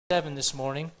7 this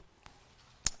morning.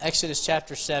 Exodus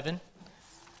chapter 7.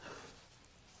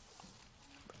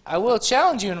 I will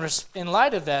challenge you in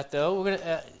light of that, though. We're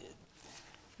gonna,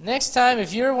 next time,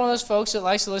 if you're one of those folks that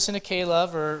likes to listen to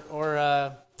K-Love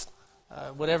or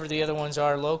whatever the other ones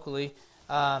are locally,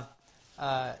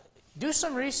 do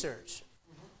some research.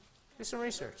 Do some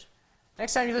research.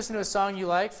 Next time you listen to a song you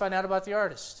like, find out about the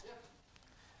artist.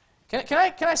 Can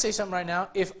I say something right now?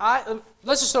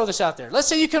 Let's just throw this out there. Let's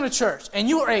say you come to church and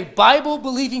you are a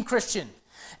Bible-believing Christian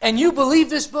and you believe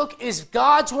this book is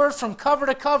God's Word from cover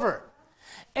to cover.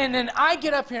 And then I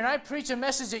get up here and I preach a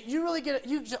message that you really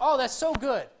oh, that's so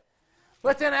good.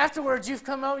 But then afterwards you've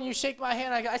come out and you shake my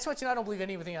hand. I just want you to know I don't believe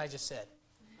anything I just said.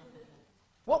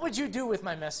 What would you do with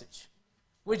my message?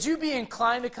 Would you be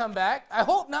inclined to come back? I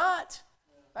hope not.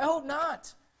 I hope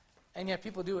not. And yet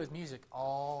people do it with music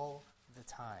all the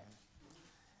time.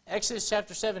 Exodus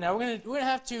chapter 7. Now we're gonna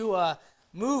have to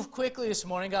move quickly this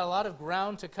morning. Got a lot of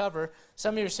ground to cover.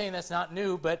 Some of you are saying that's not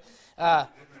new, but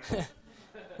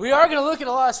we are going to look at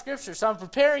a lot of scripture. So I'm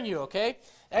preparing you. Okay,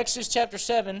 Exodus chapter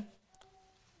 7.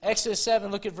 Exodus 7.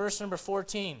 Look at verse number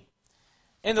 14.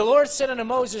 And the Lord said unto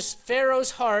Moses,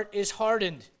 Pharaoh's heart is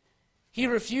hardened; he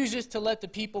refuseth to let the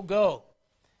people go.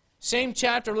 Same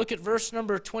chapter. Look at verse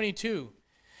number 22.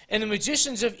 And the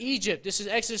magicians of Egypt, this is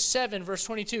Exodus 7, verse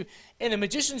 22, and the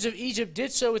magicians of Egypt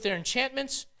did so with their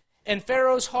enchantments, and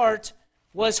Pharaoh's heart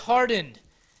was hardened.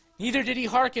 Neither did he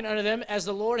hearken unto them, as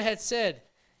the Lord had said.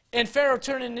 And Pharaoh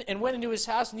turned and went into his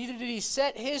house, neither did he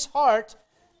set his heart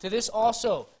to this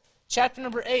also. Chapter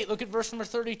number 8, look at verse number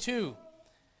 32.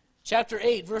 Chapter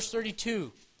 8, verse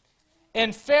 32.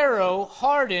 And Pharaoh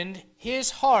hardened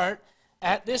his heart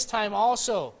at this time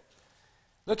also.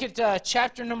 Look at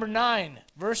chapter number 9,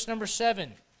 verse number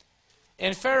 7.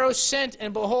 And Pharaoh sent,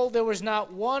 and behold, there was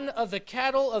not one of the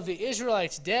cattle of the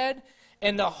Israelites dead,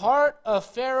 and the heart of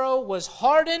Pharaoh was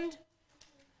hardened,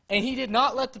 and he did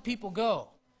not let the people go.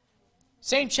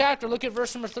 Same chapter, look at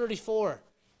verse number 34.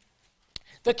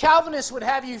 The Calvinists would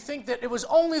have you think that it was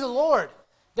only the Lord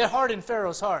that hardened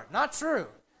Pharaoh's heart. Not true.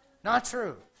 Not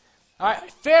true. All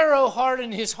right, Pharaoh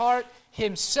hardened his heart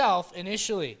himself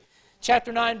initially.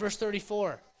 Chapter 9, verse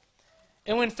 34.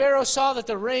 And when Pharaoh saw that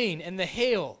the rain and the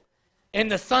hail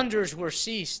and the thunders were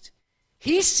ceased,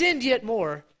 he sinned yet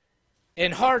more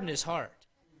and hardened his heart.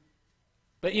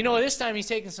 But this time he's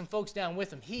taking some folks down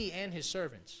with him, he and his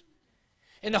servants.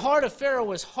 And the heart of Pharaoh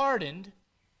was hardened,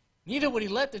 neither would he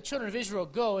let the children of Israel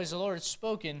go, as the Lord had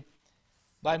spoken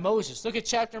by Moses. Look at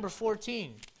chapter number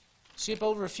 14. Skip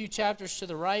over a few chapters to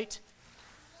the right.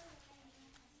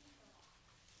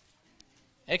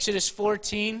 Exodus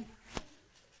 14,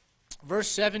 verse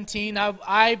 17.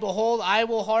 Behold, I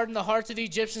will harden the hearts of the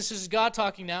Egyptians. This is God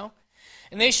talking now.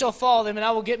 And they shall follow them, and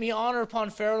I will get me honor upon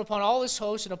Pharaoh, and upon all his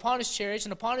hosts, and upon his chariots,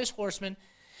 and upon his horsemen.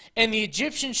 And the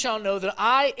Egyptians shall know that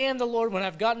I am the Lord when I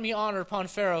have gotten me honor upon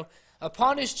Pharaoh,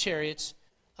 upon his chariots,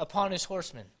 upon his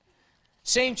horsemen.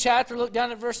 Same chapter, look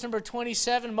down at verse number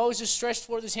 27. Moses stretched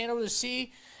forth his hand over the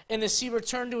sea, and the sea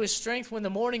returned to his strength when the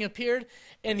morning appeared,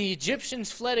 and the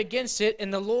Egyptians fled against it,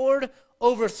 and the Lord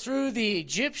overthrew the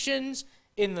Egyptians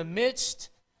in the midst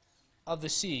of the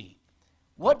sea.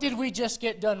 What did we just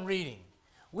get done reading?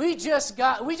 We just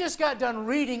got done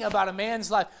reading about a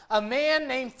man's life, a man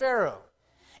named Pharaoh,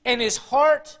 and his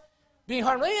heart being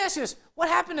hardened. Let me ask you this: what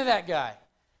happened to that guy?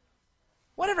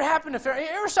 Whatever happened to Pharaoh? You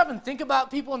ever stop and think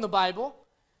about people in the Bible?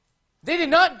 They did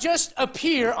not just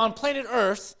appear on planet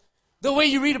Earth the way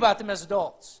you read about them as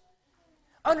adults.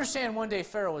 Understand, one day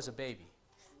Pharaoh was a baby.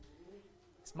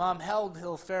 His mom held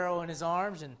little Pharaoh in his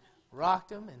arms and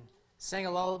rocked him and sang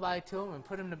a lullaby to him and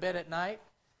put him to bed at night,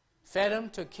 fed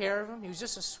him, took care of him. He was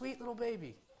just a sweet little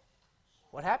baby.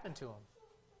 What happened to him?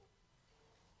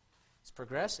 It's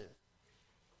progressive.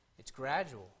 It's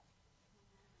gradual.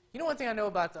 You know one thing I know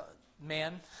about the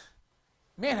man?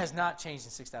 Man has not changed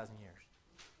in 6,000 years.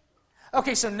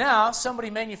 Okay, so now somebody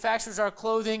manufactures our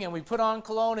clothing and we put on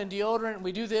cologne and deodorant and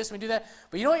we do this and we do that.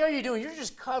 But you know what you're doing? You're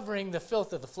just covering the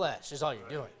filth of the flesh is all you're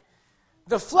doing.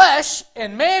 The flesh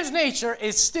and man's nature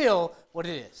is still what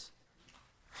it is.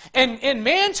 And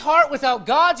man's heart without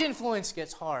God's influence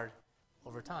gets hard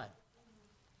over time.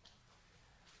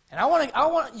 And I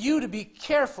want you to be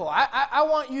careful. I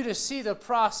want you to see the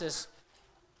process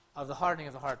of the hardening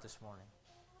of the heart this morning.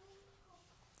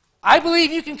 I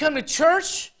believe you can come to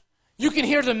church, you can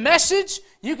hear the message,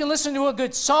 you can listen to a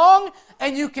good song,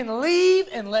 and you can leave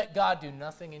and let God do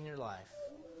nothing in your life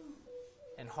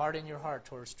and harden your heart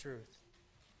towards truth.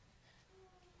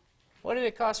 What did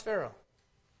it cost Pharaoh?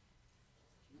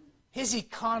 His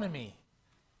economy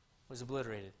was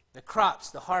obliterated. The crops,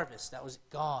 the harvest, that was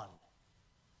gone.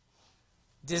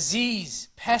 disease,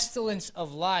 pestilence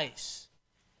of lice,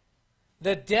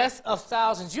 the death of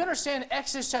thousands. You understand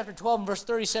Exodus chapter 12 and verse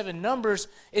 37, Numbers,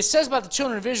 it says about the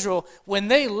children of Israel, when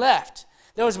they left,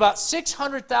 there was about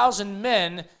 600,000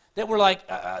 men that were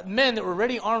men that were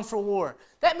ready armed for war.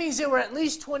 That means they were at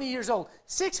least 20 years old.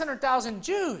 600,000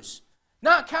 Jews,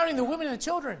 not counting the women and the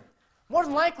children. More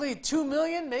than likely 2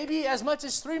 million, maybe as much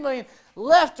as 3 million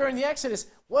left during the Exodus.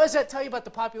 What does that tell you about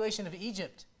the population of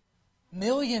Egypt?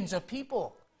 Millions of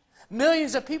people.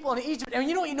 Millions of people in Egypt. And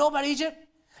you know what you know about Egypt?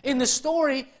 In the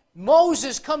story,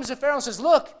 Moses comes to Pharaoh and says,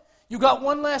 look, you got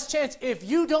one last chance. If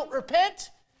you don't repent,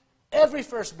 every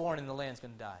firstborn in the land is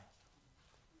going to die.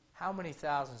 How many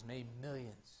thousands, maybe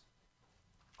millions,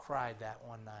 cried that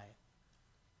one night?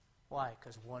 Why?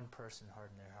 Because one person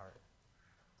hardened their heart.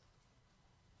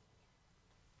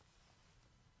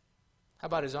 How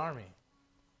about his army?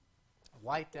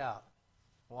 Wiped out.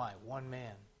 Why? One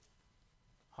man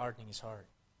hardening his heart.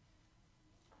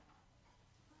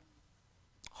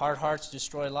 Hard hearts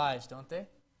destroy lives, don't they?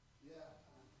 Yeah.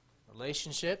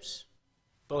 Relationships,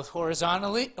 both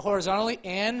horizontally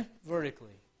and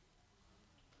vertically.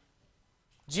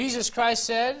 Jesus Christ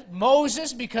said,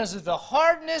 Moses, because of the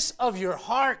hardness of your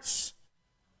hearts,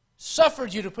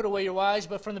 suffered you to put away your wives,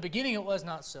 but from the beginning it was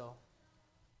not so.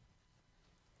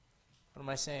 What am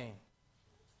I saying?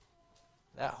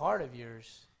 That heart of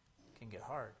yours can get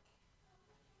hard.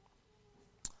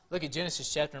 Look at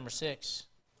Genesis chapter number 6.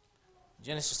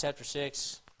 Genesis chapter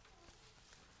 6.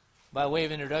 By way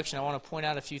of introduction, I want to point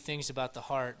out a few things about the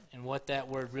heart and what that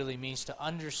word really means to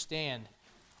understand.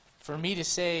 For me to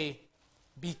say,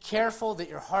 be careful that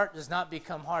your heart does not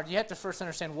become hard, you have to first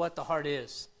understand what the heart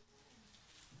is.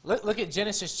 Look at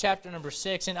Genesis chapter number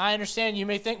 6. And I understand you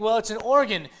may think, well, it's an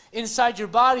organ inside your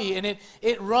body, and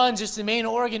it runs. It's the main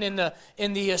organ in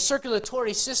the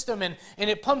circulatory system, and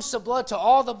it pumps the blood to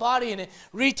all the body, and it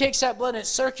retakes that blood and it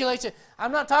circulates it.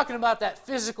 I'm not talking about that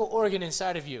physical organ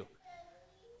inside of you.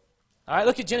 All right,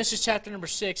 look at Genesis chapter number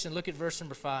 6 and look at verse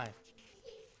number 5.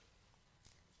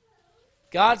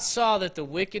 God saw that the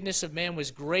wickedness of man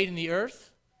was great in the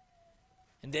earth,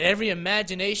 and that every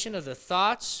imagination of the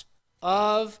thoughts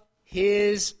of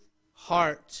his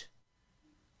heart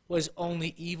was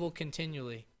only evil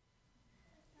continually.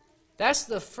 That's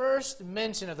the first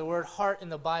mention of the word heart in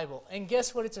the Bible. And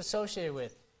guess what it's associated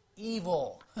with?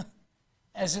 Evil,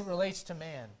 as it relates to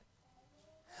man.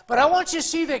 But I want you to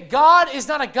see that God is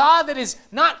not a God that is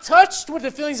not touched with the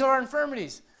feelings of our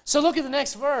infirmities. So look at the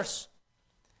next verse.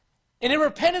 And it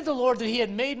repented the Lord that he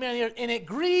had made man on the earth, and it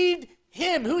grieved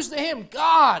him. Who's the him?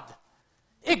 God.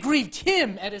 It grieved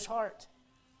him at his heart.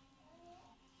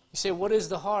 You say, what is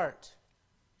the heart?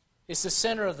 It's the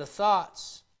center of the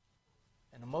thoughts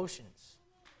and emotions.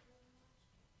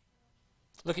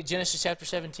 Look at Genesis chapter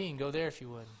 17. Go there if you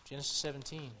would. Genesis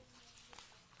 17.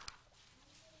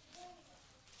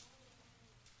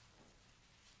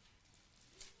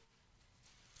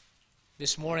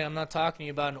 This morning, I'm not talking to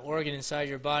you about an organ inside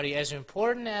your body. As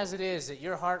important as it is that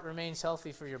your heart remains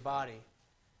healthy for your body,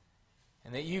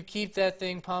 and that you keep that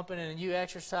thing pumping and you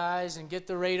exercise and get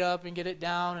the rate up and get it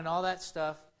down and all that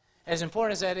stuff, as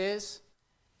important as that is,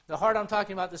 the heart I'm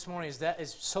talking about this morning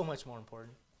is so much more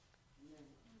important.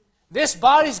 This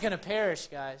body's going to perish,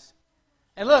 guys.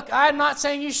 And look, I'm not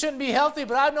saying you shouldn't be healthy,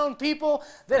 but I've known people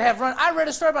that have run. I read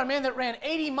a story about a man that ran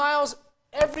 80 miles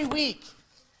every week.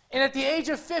 And at the age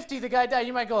of 50, the guy died.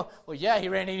 You might go, well, yeah, he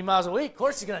ran 80 miles a week. Of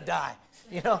course he's going to die.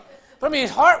 You know? But I mean,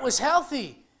 his heart was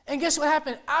healthy. And guess what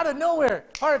happened? Out of nowhere,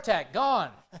 heart attack,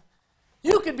 gone.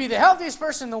 You could be the healthiest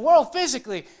person in the world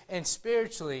physically and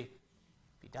spiritually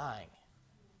be dying.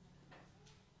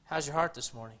 How's your heart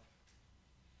this morning?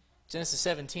 Genesis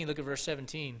 17, look at verse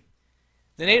 17.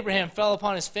 Then Abraham fell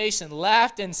upon his face and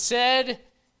laughed and said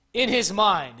in his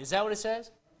mind. Is that what it says?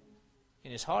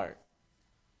 In his heart.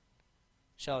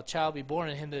 Shall a child be born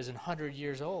in him that is 100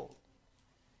 years old?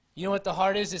 You know what the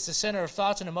heart is? It's the center of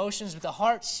thoughts and emotions, but the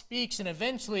heart speaks, and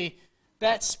eventually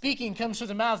that speaking comes through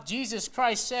the mouth. Jesus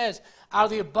Christ says, out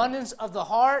of the abundance of the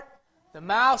heart, the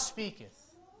mouth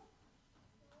speaketh.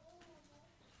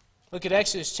 Look at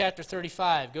Exodus chapter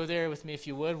 35. Go there with me if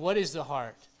you would. What is the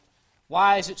heart?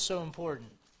 Why is it so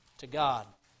important to God?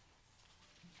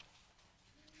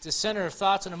 It's the center of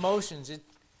thoughts and emotions.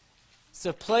 It's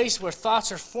a place where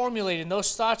thoughts are formulated, and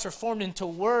those thoughts are formed into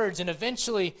words, and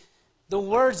eventually the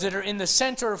words that are in the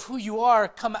center of who you are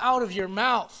come out of your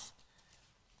mouth.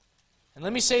 And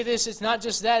let me say this, it's not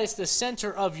just that, it's the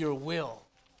center of your will.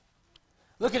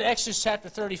 Look at Exodus chapter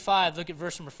 35, look at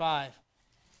verse number 5.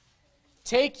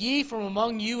 Take ye from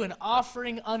among you an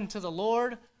offering unto the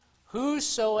Lord,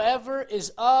 whosoever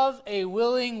is of a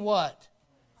willing what?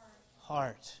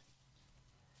 heart.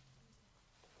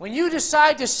 When you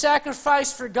decide to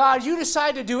sacrifice for God, you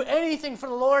decide to do anything for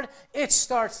the Lord, it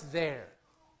starts there.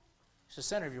 It's the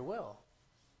center of your will.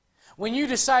 When you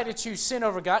decide to choose sin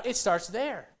over God, it starts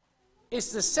there.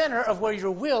 It's the center of where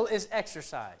your will is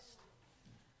exercised.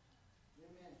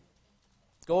 Amen.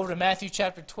 Go over to Matthew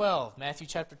chapter 12. Matthew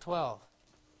chapter 12.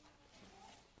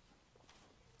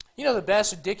 You know the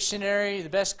best dictionary, the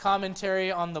best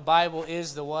commentary on the Bible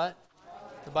is the what?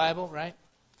 The Bible, right?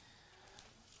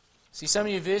 See, some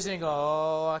of you visiting go,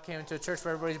 oh, I came into a church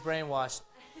where everybody's brainwashed.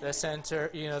 The center,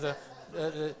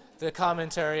 the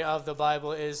commentary of the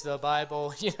Bible is the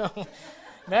Bible,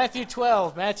 Matthew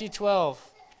 12.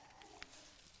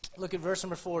 Look at verse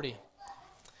number 40.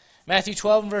 Matthew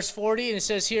 12 and verse 40, and it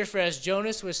says here, for as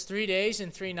Jonas was 3 days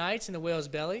and 3 nights in the whale's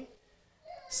belly,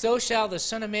 so shall the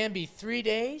Son of Man be 3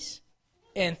 days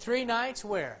and 3 nights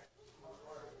where?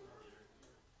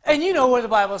 And you know where the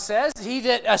Bible says, he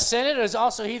that ascended is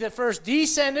also he that first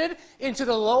descended into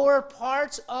the lower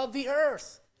parts of the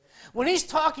earth. When he's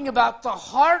talking about the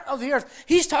heart of the earth,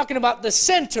 he's talking about the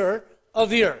center of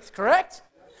the earth, correct?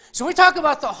 So we talk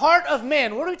about the heart of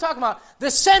man. What are we talking about? The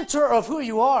center of who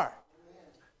you are.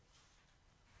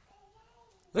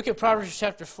 Look at Proverbs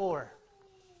chapter 4.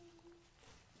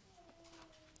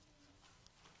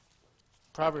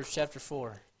 Proverbs chapter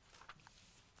 4.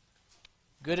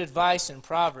 Good advice in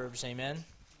Proverbs, amen.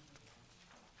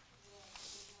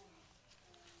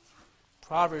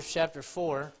 Proverbs chapter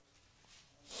 4.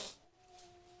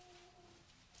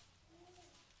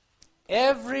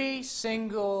 Every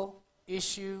single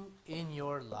issue in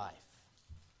your life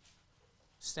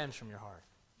stems from your heart.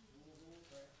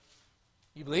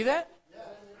 You believe that?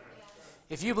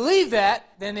 If you believe that,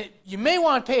 then you may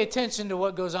want to pay attention to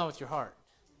what goes on with your heart.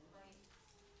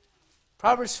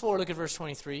 Proverbs 4, look at verse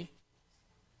 23.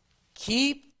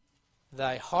 Keep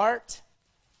thy heart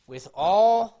with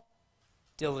all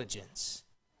diligence,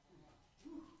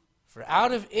 for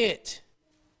out of it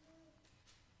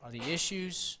are the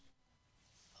issues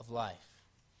of life.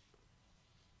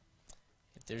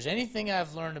 If there's anything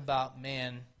I've learned about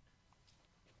man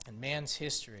and man's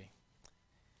history,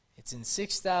 it's in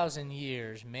 6,000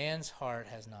 years, man's heart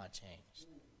has not changed.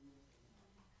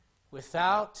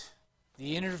 Without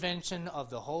the intervention of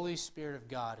the Holy Spirit of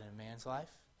God in a man's life,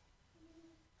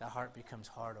 that heart becomes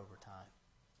hard over time.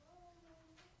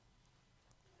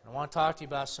 And I want to talk to you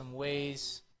about some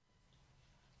ways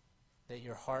that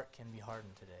your heart can be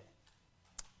hardened today.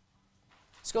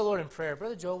 Let's go, Lord, in prayer.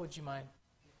 Brother Joel, would you mind?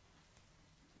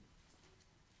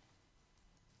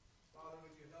 Father,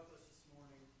 would you help us this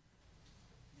morning?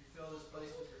 You fill this place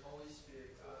with your Holy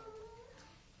Spirit, God.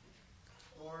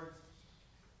 Lord,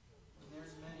 when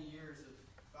there's many years of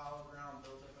foul ground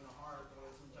built up in a heart, Lord,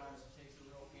 sometimes it takes a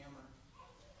real hammer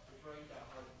to break that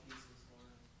heart to pieces, Lord.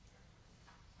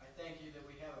 I thank you that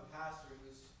we have a pastor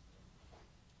who's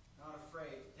not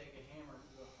afraid to take a hammer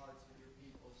to the hearts of your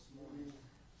people this morning.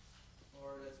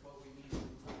 Lord, that's what we need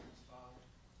sometimes, Father.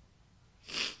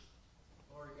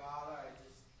 Lord God, I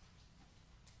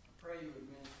pray you would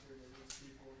minister to these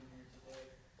people in here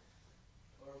today.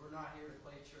 Lord, we're not here to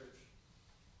play church.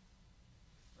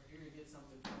 We're here to get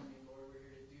something from you, Lord. We're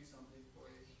here to do something for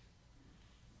you.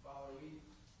 Father, we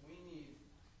need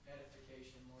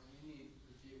edification, Lord. We need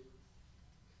rebuke.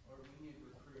 Lord, we need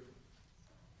reproof.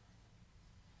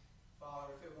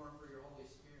 Father, if it weren't for your Holy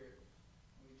Spirit,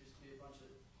 we'd just be a bunch of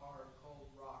hard, cold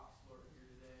rocks, Lord, here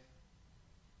today.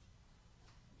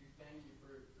 We thank you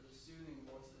for the soothing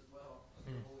voice as well of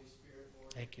the Holy Spirit, Lord.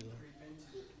 Thank you, Lord. Creep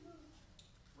into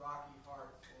rocky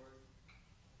hearts, Lord.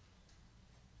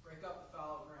 Break up the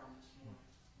fallow ground this morning,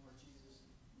 Lord Jesus,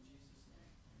 in Jesus'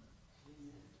 name.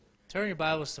 Amen. Turn your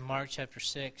Bibles to Mark chapter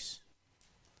 6.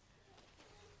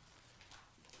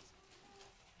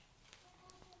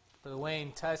 Brother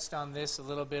Wayne touched on this a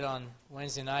little bit on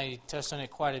Wednesday night. He touched on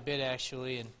it quite a bit,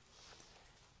 actually. And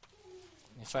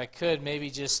if I could,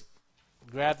 maybe just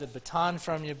grab the baton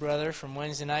from you, brother, from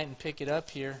Wednesday night and pick it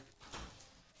up here.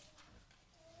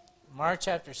 Mark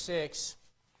chapter 6,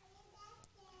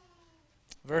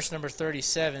 verse number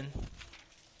 37.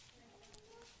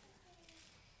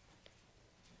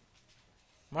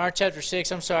 Mark chapter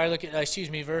 6, I'm sorry,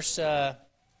 verse,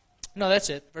 that's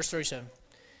it, verse 37.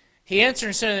 He answered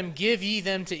and said to them, give ye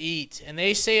them to eat. And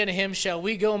they say unto him, shall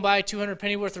we go and buy 200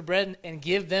 pennyworth of bread and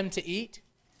give them to eat?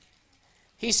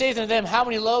 He saith unto them, how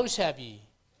many loaves have ye?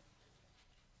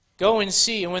 Go and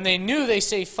see. And when they knew, they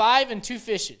say 5 and 2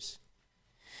 fishes.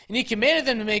 And he commanded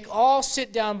them to make all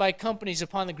sit down by companies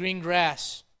upon the green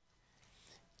grass.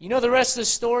 You know the rest of the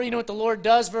story? You know what the Lord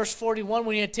does? Verse 41,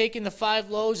 when he had taken the 5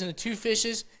 loaves and the 2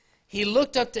 fishes, he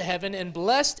looked up to heaven and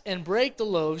blessed and brake the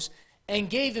loaves and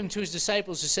gave them to his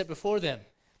disciples to set before them.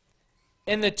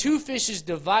 And the 2 fishes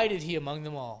divided he among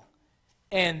them all.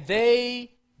 And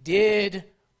they did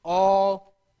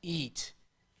all eat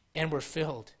and were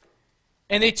filled.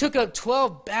 And they took up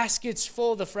 12 baskets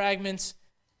full of the fragments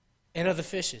and of the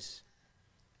fishes.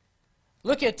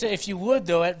 Look at, if you would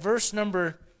though, at verse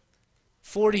number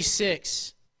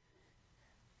 46.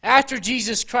 After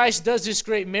Jesus Christ does this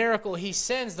great miracle, he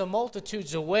sends the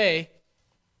multitudes away.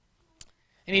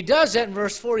 And he does that in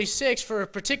verse 46 for a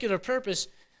particular purpose.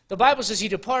 The Bible says he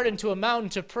departed into a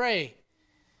mountain to pray.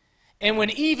 And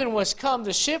when even was come,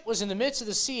 the ship was in the midst of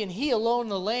the sea, and he alone in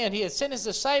the land. He had sent his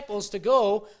disciples to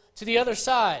go to the other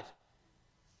side.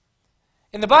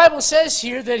 And the Bible says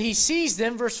here that he sees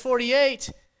them, verse 48.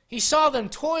 He saw them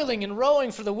toiling and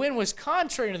rowing, for the wind was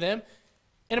contrary to them.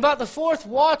 And about the 4th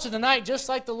watch of the night, just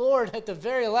like the Lord at the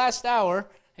very last hour,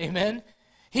 amen,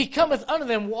 he cometh unto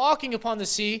them walking upon the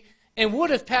sea, and would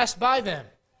have passed by them.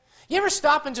 You ever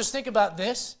stop and just think about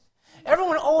this?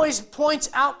 Everyone always points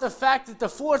out the fact that the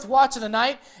 4th watch of the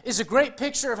night is a great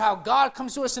picture of how God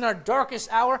comes to us in our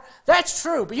darkest hour. That's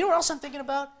true. But you know what else I'm thinking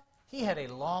about? He had a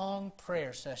long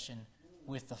prayer session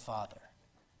with the Father.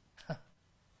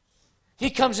 He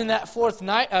comes in that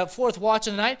 4th watch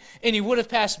of the night, and he would have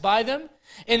passed by them.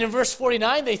 And in verse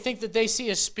 49, they think that they see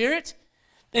a spirit.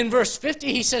 In verse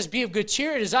 50, he says, be of good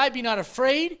cheer, it is I, be not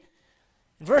afraid.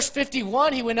 In verse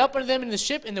 51, he went up unto them in the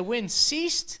ship, and the wind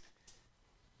ceased.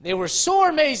 They were sore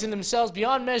amazed in themselves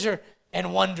beyond measure,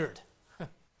 and wondered.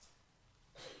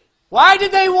 Why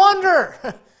did they wonder?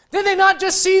 Did they not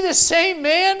just see the same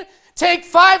man take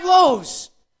 5 loaves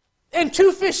and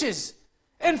 2 fishes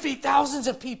and feed thousands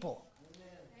of people?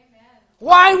 Amen.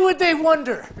 Why would they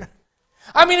wonder?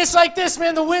 I mean, it's like this,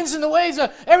 man, the winds and the waves,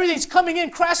 everything's coming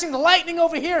in, crashing, the lightning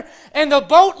over here, and the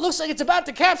boat looks like it's about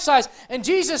to capsize, and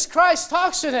Jesus Christ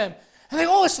talks to them. And they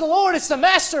go, oh, it's the Lord, it's the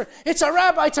Master, it's our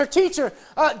Rabbi, it's our teacher.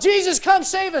 Jesus, come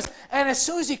save us. And as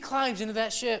soon as he climbs into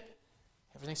that ship,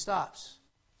 everything stops.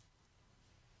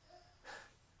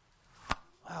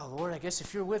 Wow, Lord, I guess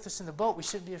if you're with us in the boat, we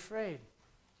shouldn't be afraid.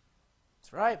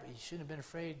 That's right, but you shouldn't have been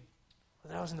afraid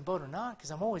whether I was in the boat or not,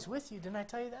 because I'm always with you. Didn't I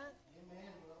tell you that? Amen.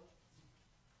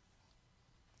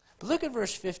 But look at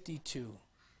verse 52.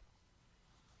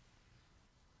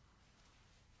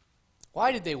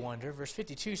 Why did they wonder? Verse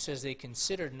 52 says they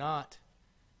considered not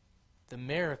the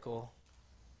miracle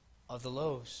of the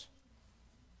loaves,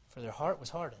 for their heart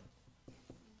was hardened.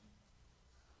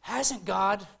 Hasn't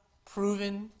God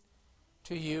proven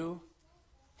to you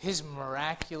his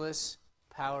miraculous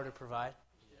power to provide?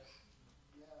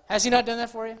 Has he not done that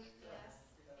for you? Yes.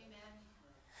 Amen.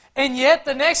 And yet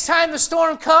the next time the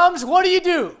storm comes, what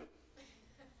do?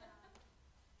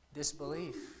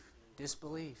 Disbelief.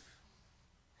 Disbelief.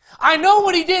 I know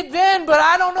what he did then, but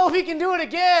I don't know if he can do it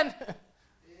again. I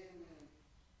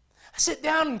sit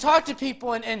down and talk to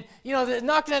people, and you know,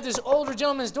 knocking at this older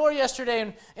gentleman's door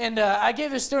yesterday, and I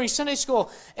gave this during Sunday school,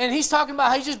 and he's talking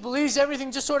about how he just believes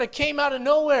everything just sort of came out of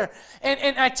nowhere.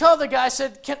 And I tell the guy, I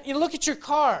said, can you look at your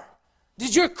car?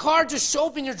 Did your car just show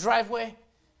up in your driveway?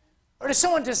 Or did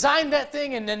someone design that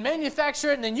thing and then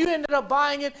manufacture it, and then you ended up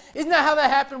buying it? Isn't that how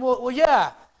that happened? Well,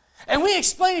 yeah. And we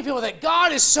explain to people that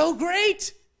God is so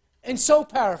great and so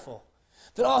powerful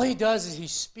that all he does is he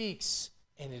speaks,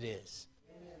 and it is.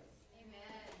 Amen.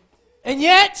 And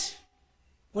yet,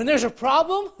 when there's a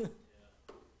problem,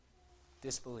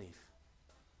 disbelief.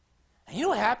 And you know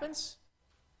what happens?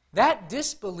 That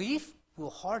disbelief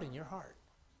will harden your heart.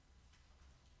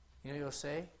 You know what you'll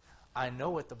say? I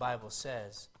know what the Bible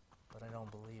says, but I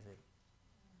don't believe it.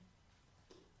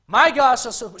 My God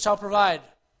shall provide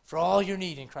for all your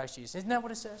need in Christ Jesus. Isn't that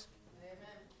what it says?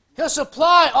 He'll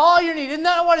supply all your need. Isn't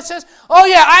that what it says? Oh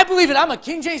yeah, I believe it. I'm a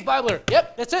King James Bibler.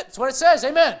 Yep, that's it. That's what it says.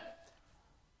 Amen.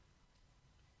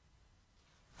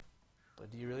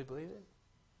 But do you really believe it?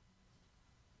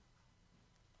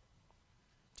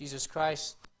 Jesus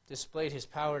Christ displayed his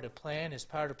power to plan, his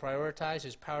power to prioritize,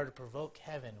 his power to provoke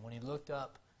heaven when he looked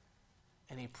up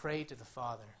and he prayed to the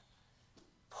Father.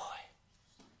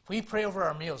 Boy, we pray over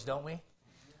our meals, don't we?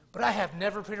 But I have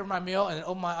never prayed over my meal and then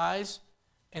opened my eyes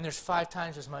and there's 5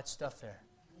 times as much stuff there.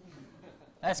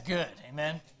 That's good,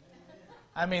 amen?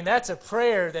 I mean, that's a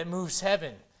prayer that moves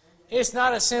heaven. It's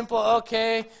not a simple,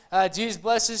 okay, Jesus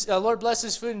blesses, Lord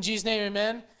blesses food in Jesus' name,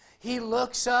 amen? He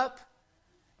looks up,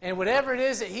 and whatever it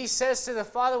is that he says to the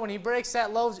Father when he breaks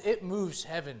that loaves, it moves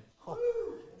heaven. Oh.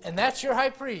 And that's your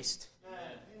high priest.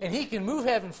 And he can move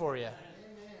heaven for you.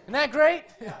 Isn't that great?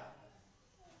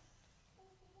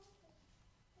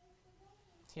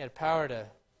 He had power to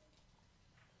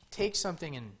take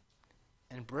something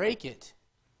and break it.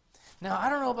 Now, I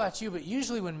don't know about you, but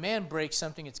usually when man breaks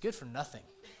something, it's good for nothing.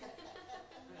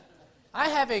 I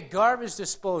have a garbage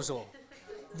disposal,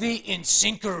 the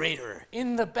incinerator,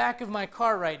 in the back of my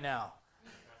car right now.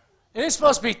 And it's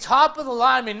supposed to be top of the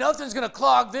line. I mean, nothing's going to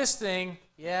clog this thing.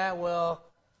 Yeah, well,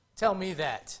 tell me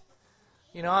that.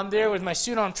 You know, I'm there with my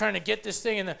suit on trying to get this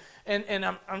thing, and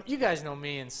I'm you guys know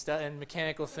me and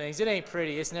mechanical things. It ain't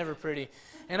pretty. It's never pretty.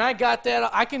 And I got that.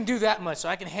 I can do that much, so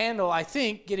I can handle, I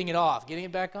think, getting it off. Getting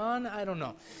it back on, I don't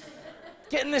know.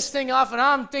 Getting this thing off, and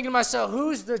I'm thinking to myself,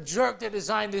 who's the jerk that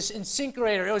designed this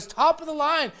incinerator? It was top of the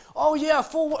line. Oh, yeah,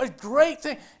 a great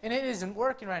thing. And it isn't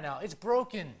working right now. It's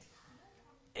broken.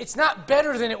 It's not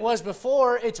better than it was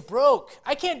before. It's broke.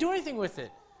 I can't do anything with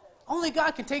it. Only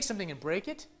God can take something and break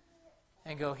it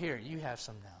and go, here, you have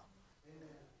some now. Amen.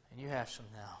 And you have some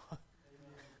now.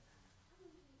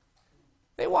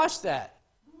 They watched that.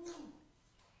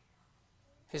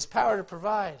 His power to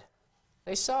provide.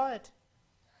 They saw it.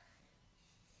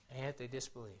 And yet they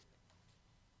disbelieved.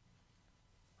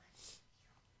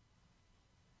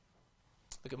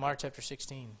 Look at Mark chapter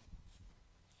 16.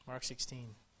 Mark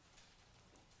 16.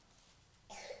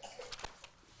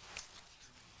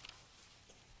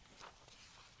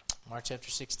 Mark chapter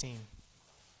 16.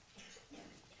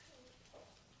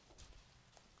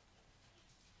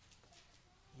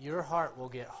 Your heart will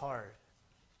get hard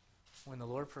when the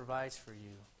Lord provides for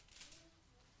you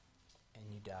and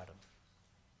you doubt Him.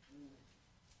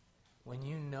 When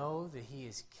you know that He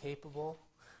is capable,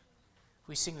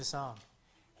 we sing the song,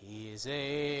 He is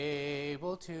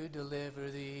able to deliver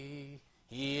thee.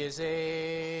 He is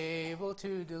able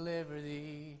to deliver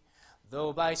thee.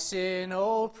 Though by sin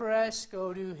oppressed,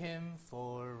 go to Him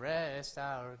for rest.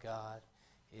 Our God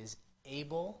is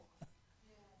able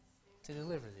to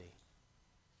deliver thee.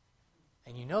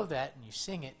 And you know that, and you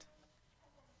sing it,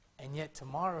 and yet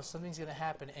tomorrow something's going to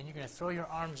happen, and you're going to throw your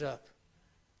arms up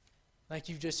like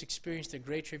you've just experienced the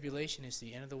great tribulation. It's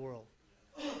the end of the world.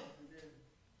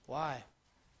 Why?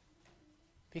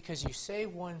 Because you say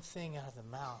one thing out of the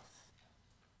mouth,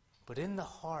 but in the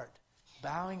heart,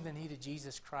 bowing the knee to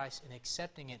Jesus Christ and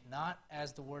accepting it not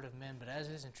as the word of men, but as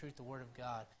it is in truth the word of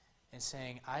God, and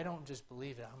saying, I don't just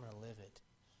believe it, I'm going to live it.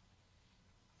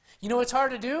 You know what's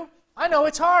hard to do? I know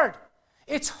it's hard.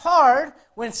 It's hard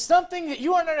when something that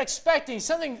you are not expecting,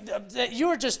 something that you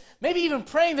are just maybe even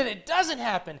praying that it doesn't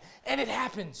happen, and it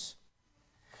happens.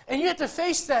 And you have to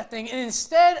face that thing, and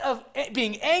instead of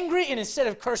being angry, and instead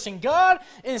of cursing God,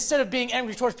 and instead of being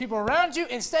angry towards people around you,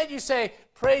 instead you say,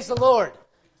 praise the Lord.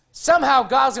 Somehow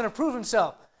God's going to prove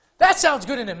Himself. That sounds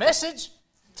good in a message.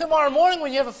 Tomorrow morning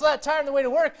when you have a flat tire on the way to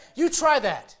work, you try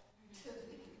that.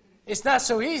 It's not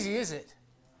so easy, is it?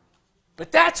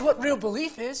 But that's what real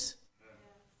belief is.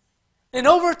 And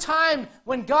over time,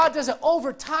 when God does it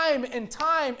over time and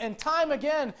time and time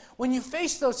again, when you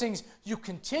face those things, you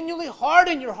continually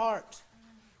harden your heart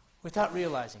without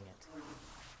realizing it.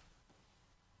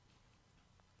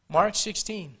 Mark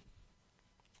 16.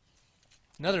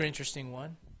 Another interesting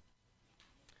one.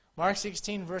 Mark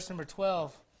 16, verse number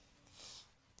 12.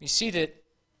 You see that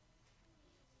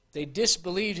they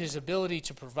disbelieved His ability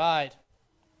to provide.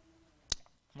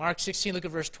 Mark 16, look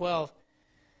at verse 12.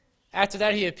 After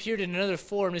that He appeared in another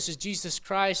form, this is Jesus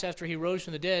Christ, after He rose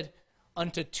from the dead,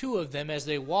 unto two of them as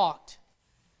they walked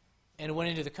and went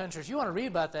into the country. If you want to read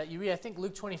about that, you read, I think,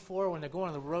 Luke 24, when they're going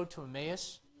on the road to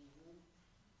Emmaus.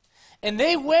 And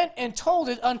they went and told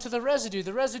it unto the residue.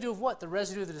 The residue of what? The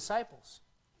residue of the disciples.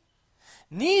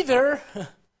 Neither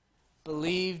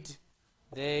believed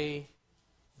they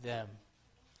them.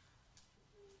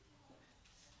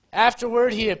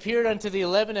 Afterward He appeared unto the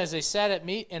 11 as they sat at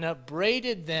meat, and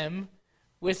upbraided them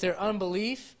with their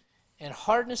unbelief and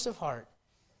hardness of heart,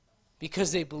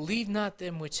 because they believed not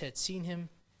them which had seen Him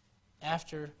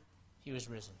after He was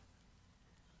risen.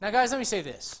 Now guys, let me say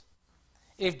this.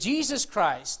 If Jesus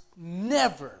Christ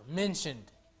never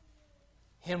mentioned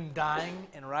Him dying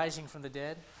and rising from the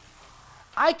dead,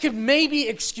 I could maybe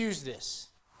excuse this.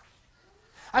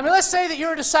 I mean, let's say that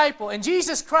you're a disciple, and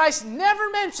Jesus Christ never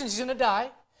mentions He's going to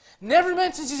die, never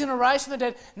mentions He's going to rise from the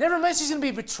dead, never mentions He's going to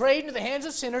be betrayed into the hands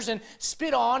of sinners and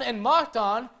spit on and mocked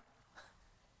on.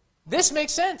 This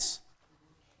makes sense.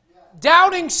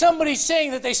 Doubting somebody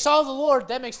saying that they saw the Lord,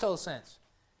 that makes total sense.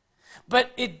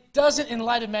 But it doesn't in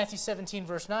light of Matthew 17,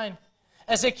 verse 9.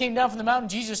 As they came down from the mountain,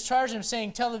 Jesus charged them,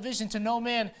 saying, tell the vision to no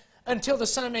man until the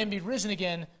Son of Man be risen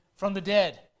again from the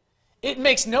dead. It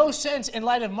makes no sense in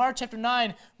light of Mark chapter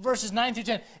 9, verses 9 through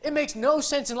 10. It makes no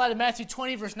sense in light of Matthew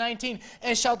 20, verse 19.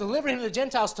 And shall deliver Him to the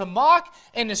Gentiles to mock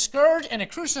and to scourge and to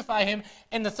crucify Him,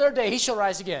 and the third day He shall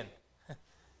rise again.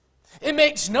 It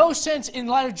makes no sense in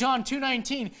light of John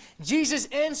 2:19. Jesus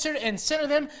answered and said to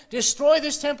them, destroy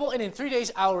this temple, and in 3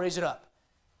 days I will raise it up.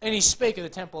 And he spake of the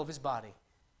temple of his body.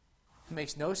 It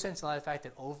makes no sense in light of the fact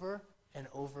that over and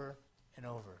over and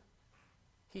over,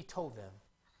 he told them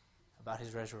about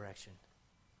his resurrection.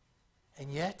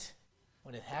 And yet,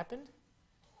 when it happened,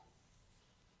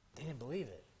 they didn't believe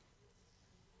it.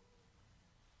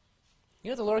 You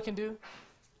know what the Lord can do?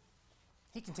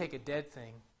 He can take a dead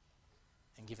thing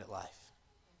and give it life.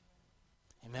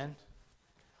 Amen?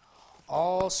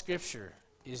 All Scripture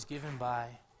is given by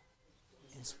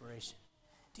inspiration.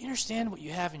 Do you understand what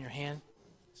you have in your hand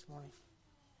this morning?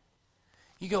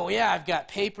 You go, yeah, I've got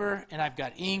paper, and I've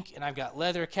got ink, and I've got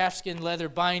leather, calfskin leather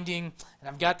binding, and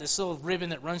I've got this little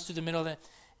ribbon that runs through the middle of it.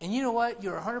 And you know what?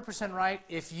 You're 100% right.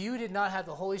 If you did not have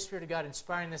the Holy Spirit of God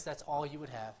inspiring this, that's all you would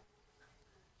have.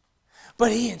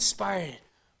 But He inspired it.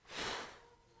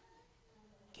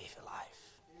 Gave it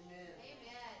life. Amen.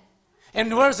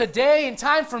 And there was a day and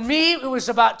time for me, it was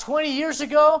about 20 years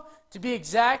ago, to be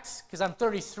exact, because I'm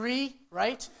 33,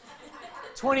 right?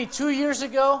 22 years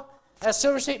ago, at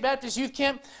Silver State Baptist Youth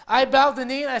Camp, I bowed the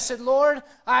knee and I said, Lord,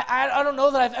 I don't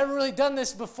know that I've ever really done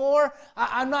this before.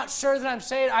 I'm not sure that I'm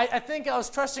saved. I think I was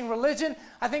trusting religion.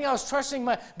 I think I was trusting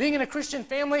being in a Christian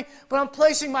family, but I'm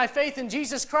placing my faith in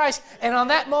Jesus Christ. And on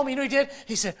that moment, you know what He did?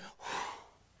 He said,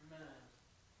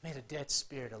 made a dead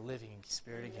spirit a living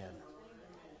spirit again.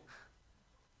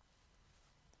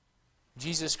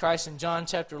 Jesus Christ in John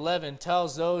chapter 11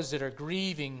 tells those that are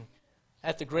grieving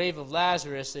at the grave of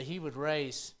Lazarus that He would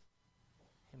raise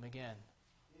him again.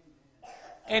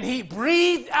 And He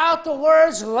breathed out the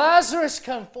words, Lazarus,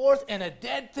 come forth, and a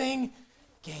dead thing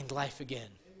gained life again.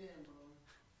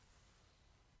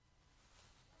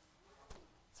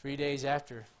 3 days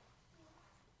after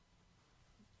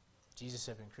Jesus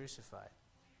had been crucified.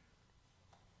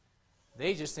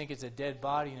 They just think it's a dead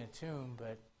body in a tomb,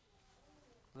 but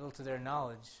little to their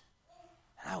knowledge.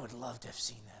 And I would love to have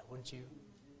seen that, wouldn't you?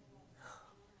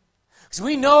 Because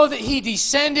we know that He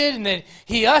descended and that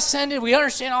He ascended. We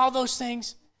understand all those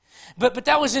things. But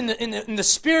that was in the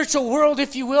spiritual world,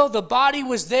 if you will. The body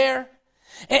was there.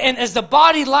 And as the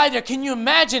body lay there, can you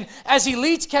imagine as He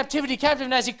leads captivity captive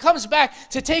and as He comes back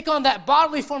to take on that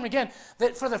bodily form again,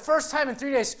 that for the first time in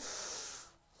 3 days,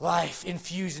 life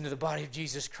infused into the body of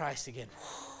Jesus Christ again.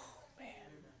 Man.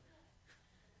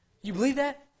 You believe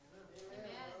that?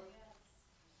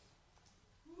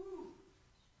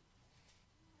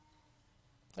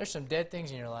 There's some dead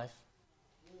things in your life.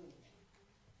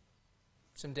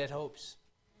 Some dead hopes.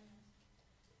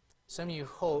 Some of you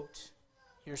hoped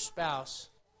your spouse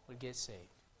would get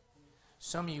saved.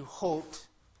 Some of you hoped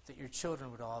that your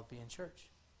children would all be in church.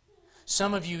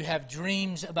 Some of you have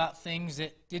dreams about things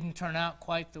that didn't turn out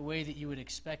quite the way that you would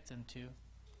expect them to.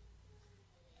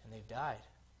 And they've died.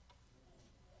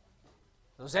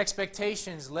 Those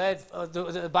expectations led,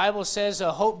 the Bible says,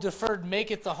 a hope deferred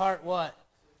maketh the heart what?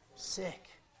 Sick.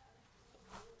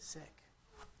 Sick.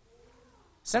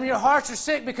 Some of your hearts are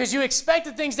sick because you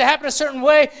expected things to happen a certain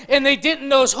way and they didn't.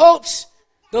 Those hopes,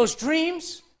 those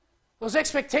dreams, those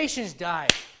expectations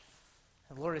died.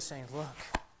 And the Lord is saying, look,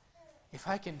 if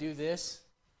I can do this,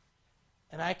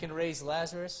 and I can raise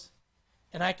Lazarus,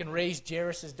 and I can raise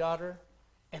Jairus' daughter,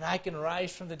 and I can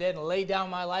rise from the dead and lay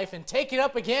down my life and take it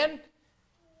up again,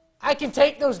 I can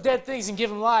take those dead things and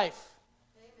give them life.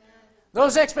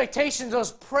 Those expectations,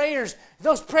 those prayers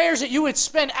that you would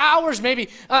spend hours maybe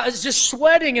just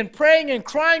sweating and praying and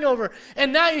crying over.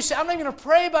 And now you say, I'm not going to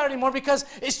pray about it anymore because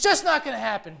it's just not going to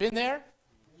happen. Been there?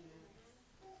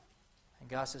 And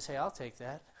God says, hey, I'll take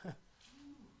that.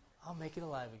 I'll make it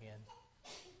alive again.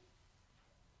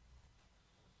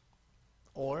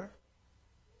 Or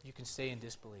you can stay in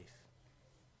disbelief.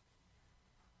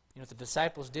 You know what the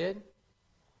disciples did?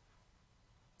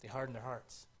 They hardened their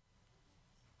hearts.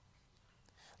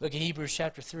 Look at Hebrews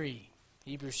chapter 3.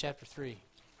 Hebrews chapter 3.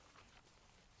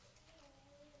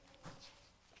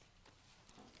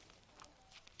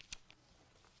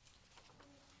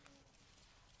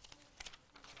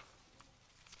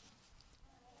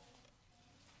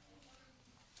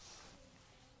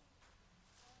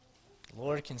 The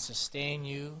Lord can sustain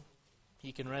you.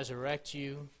 He can resurrect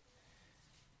you.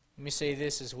 Let me say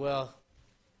this as well.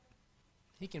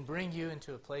 He can bring you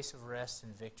into a place of rest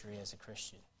and victory as a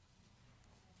Christian.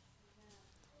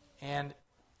 And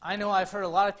I know I've heard a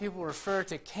lot of people refer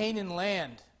to Canaan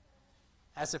land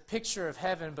as a picture of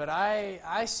heaven, but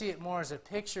I see it more as a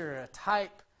picture, a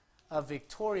type of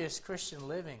victorious Christian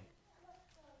living.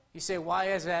 You say, why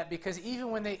is that? Because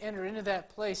even when they enter into that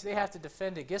place, they have to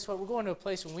defend it. Guess what? We're going to a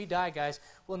place when we die, guys,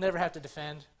 we'll never have to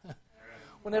defend.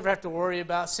 we'll never have to worry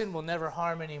about. Sin will never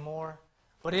harm anymore.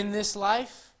 But in this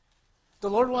life, the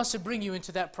Lord wants to bring you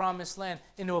into that promised land,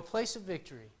 into a place of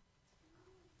victory.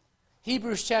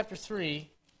 Hebrews chapter 3,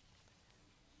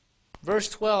 verse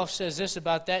 12 says this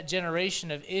about that generation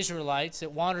of Israelites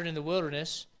that wandered in the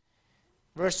wilderness.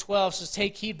 Verse 12 says,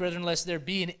 "Take heed, brethren, lest there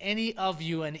be in any of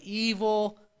you an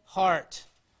evil heart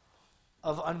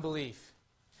of unbelief."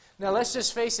 Now let's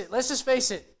just face it. Let's just face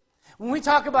it. When we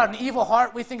talk about an evil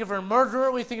heart, we think of a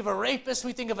murderer, we think of a rapist,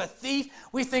 we think of a thief,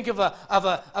 we think of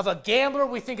a gambler,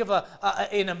 we think of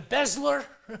an embezzler.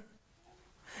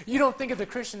 You don't think of the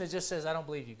Christian that just says, "I don't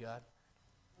believe you, God."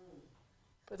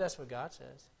 But that's what God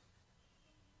says.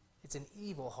 It's an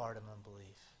evil heart of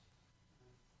unbelief.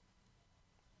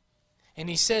 And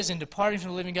he says, "In departing from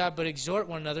the living God, but exhort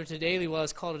one another to daily while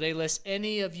it's called today, lest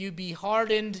any of you be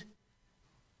hardened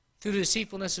through the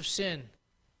deceitfulness of sin."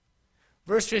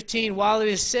 Verse 15, "While it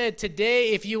is said, today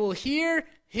if you will hear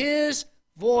his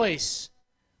voice,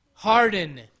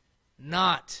 harden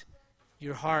not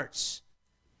your hearts,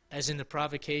 as in the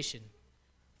provocation.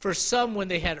 For some, when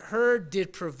they had heard,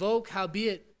 did provoke,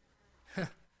 howbeit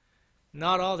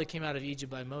not all that came out of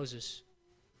Egypt by Moses.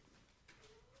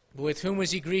 But with whom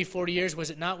was he grieved 40 years? Was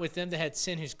it not with them that had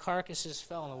sinned, whose carcasses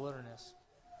fell in the wilderness?"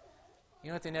 You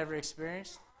know what they never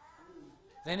experienced?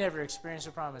 They never experienced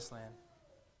the promised land.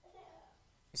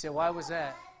 You say, why was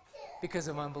that? Because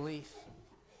of unbelief.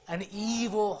 An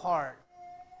evil heart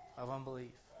of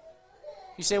unbelief.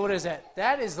 You say, what is that?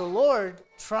 That is the Lord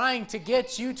trying to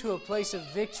get you to a place of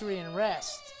victory and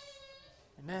rest.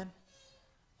 Amen.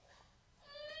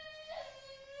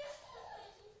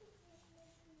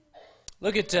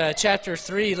 Look at chapter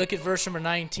 3. Look at verse number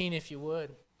 19, if you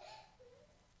would.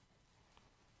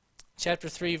 Chapter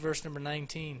 3, verse number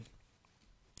 19.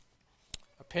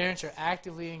 Our parents are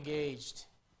actively engaged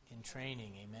in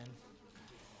training. Amen.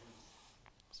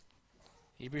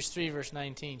 Hebrews 3, verse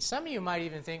 19. Some of you might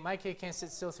even think, my kid can't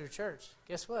sit still through church.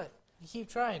 Guess what? You keep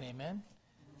trying, amen?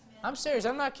 I'm serious.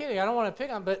 I'm not kidding. I don't want to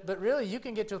pick on, but really, you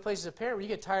can get to a place as a parent where you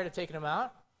get tired of taking them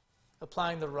out,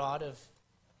 applying the rod of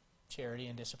charity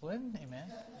and discipline,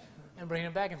 amen, and bringing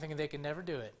them back and thinking they can never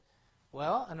do it.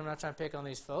 Well, and I'm not trying to pick on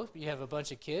these folks, but you have a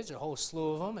bunch of kids, a whole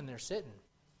slew of them, and they're sitting.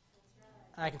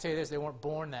 And I can tell you this, they weren't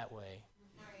born that way.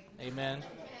 Amen.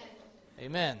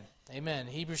 Amen. Amen.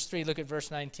 Hebrews 3, look at verse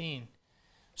 19.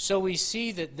 "So we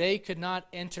see that they could not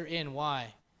enter in."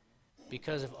 Why?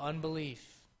 Because of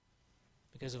unbelief.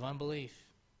 Because of unbelief.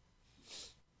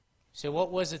 So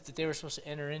what was it that they were supposed to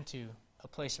enter into? A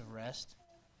place of rest.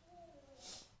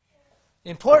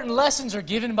 Important lessons are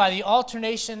given by the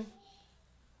alternation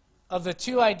of the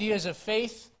two ideas of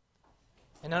faith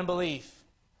and unbelief.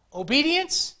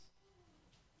 Obedience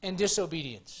and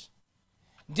disobedience.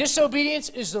 Disobedience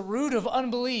is the root of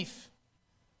unbelief.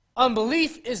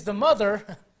 Unbelief is the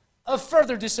mother of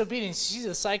further disobedience. You see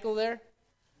the cycle there?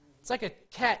 It's like a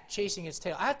cat chasing its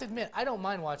tail. I have to admit, I don't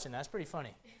mind watching that. It's pretty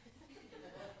funny.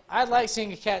 I like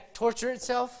seeing a cat torture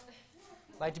itself.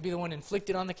 I like to be the one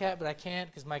inflicted on the cat, but I can't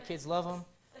because my kids love them.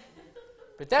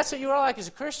 But that's what you are like as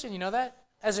a Christian, you know that?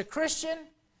 As a Christian,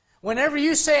 whenever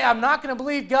you say, "I'm not going to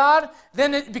believe God,"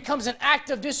 then it becomes an act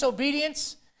of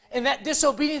disobedience, and that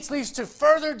disobedience leads to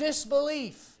further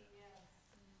disbelief.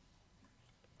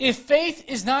 If faith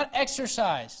is not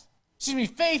exercised,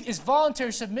 faith is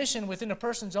voluntary submission within a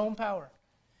person's own power.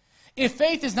 If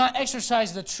faith is not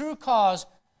exercised, the true cause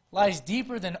lies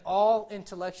deeper than all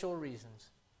intellectual reasons.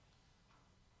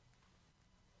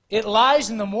 It lies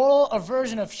in the moral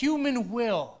aversion of human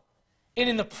will and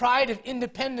in the pride of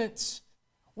independence,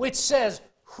 which says,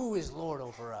 "Who is Lord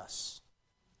over us?"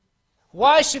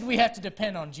 Why should we have to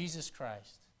depend on Jesus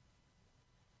Christ?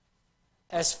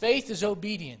 As faith is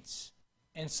obedience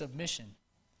and submission,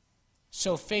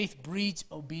 so faith breeds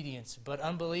obedience, but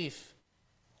unbelief,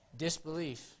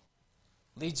 disbelief,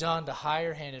 leads on to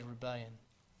higher-handed rebellion.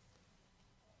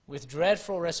 With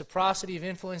dreadful reciprocity of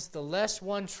influence, the less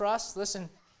one trusts, listen,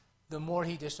 the more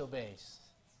he disobeys.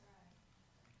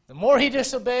 The more he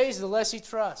disobeys, the less he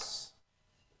trusts.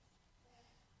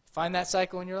 Find that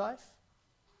cycle in your life?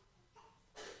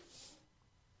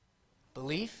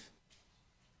 Belief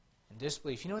and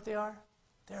disbelief. You know what they are?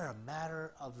 They're a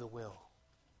matter of the will.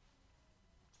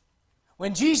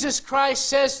 When Jesus Christ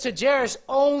says to Jairus,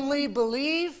 "Only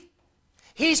believe,"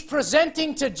 he's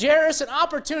presenting to Jairus an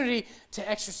opportunity to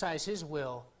exercise his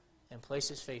will and place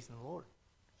his faith in the Lord,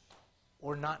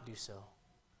 or not do so.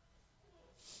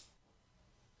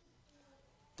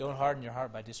 Don't harden your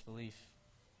heart by disbelief.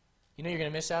 You know you're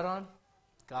going to miss out on?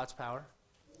 God's power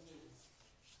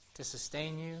to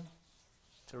sustain you,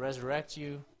 to resurrect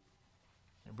you,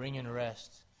 and bring you into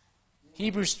rest.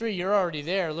 Hebrews 3, you're already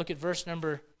there. Look at verse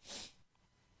number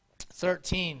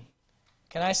 13.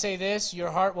 Can I say this?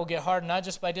 Your heart will get hardened not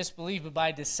just by disbelief, but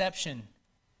by deception.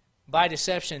 By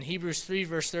deception. Hebrews 3,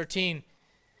 verse 13.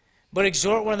 But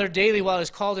exhort one another daily while it is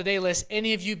called today, lest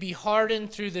any of you be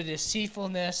hardened through the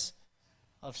deceitfulness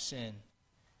of sin.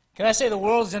 Can I say the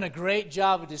world has done a great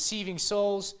job of deceiving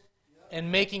souls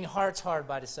and making hearts hard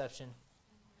by deception?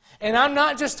 And I'm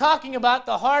not just talking about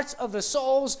the hearts of the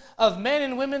souls of men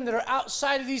and women that are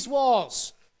outside of these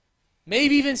walls.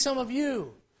 Maybe even some of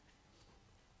you.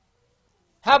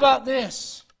 How about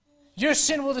this? Your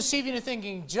sin will deceive you into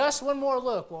thinking just one more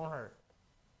look won't hurt.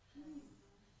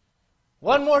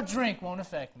 One more drink won't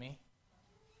affect me.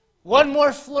 One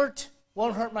more flirt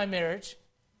won't hurt my marriage.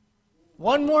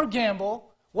 One more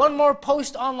gamble. One more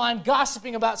post online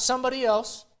gossiping about somebody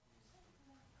else.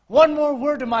 One more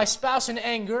word to my spouse in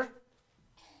anger.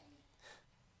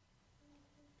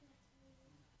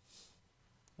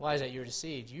 Why is that? You're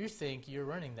deceived. You think you're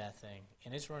running that thing,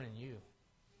 and it's running you.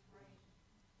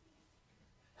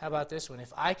 How about this one?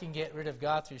 If I can get rid of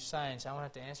God through science, I won't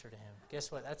have to answer to Him.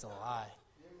 Guess what? That's a lie.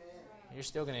 You're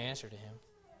still going to answer to Him.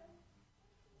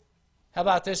 How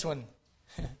about this one?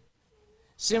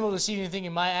 Sin will deceive you into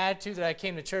thinking my attitude that I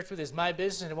came to church with is my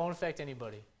business and it won't affect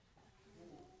anybody.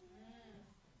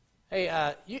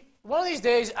 Hey, one of these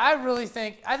days, I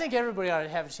think everybody ought to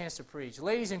have a chance to preach,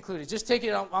 ladies included. Just take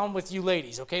it on with you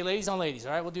ladies, okay? Ladies on ladies,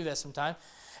 all right? We'll do that sometime.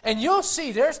 And you'll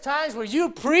see there's times where you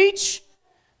preach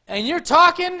and you're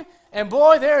talking, and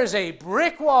boy, there is a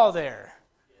brick wall there.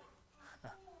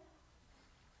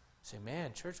 Say,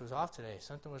 man, church was off today.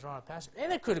 Something was wrong with Pastor.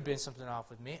 And it could have been something off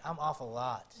with me. I'm off a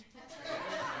lot.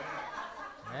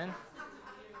 Man.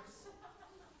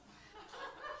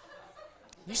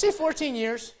 You say 14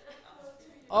 years?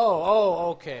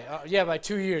 Oh, okay. Yeah, by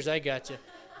 2 years, I got you.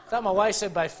 I thought my wife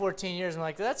said by 14 years. I'm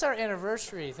like, that's our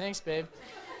anniversary. Thanks, babe.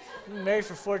 We've been married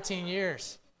for 14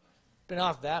 years. Been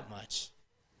off that much.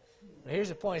 But here's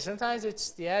the point. Sometimes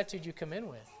it's the attitude you come in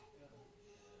with.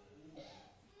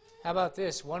 How about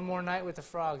this? One more night with the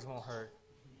frogs won't hurt.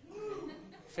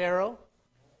 Pharaoh.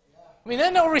 I mean,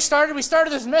 isn't that where we started? We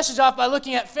started this message off by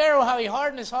looking at Pharaoh, how he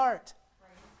hardened his heart.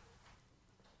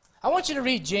 I want you to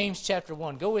read James chapter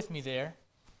 1. Go with me there.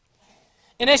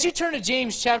 And as you turn to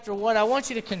James chapter 1, I want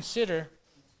you to consider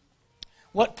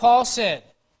what Paul said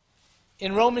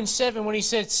in Romans 7 when he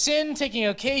said, sin, taking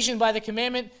occasion by the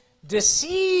commandment,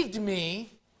 deceived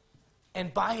me,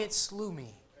 and by it slew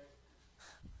me.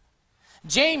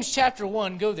 James chapter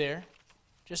 1, go there.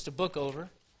 Just a book over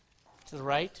to the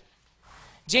right.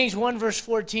 James 1 verse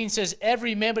 14 says,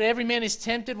 every man is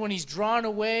tempted when he's drawn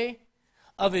away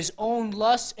of his own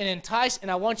lust and enticed. And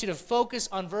I want you to focus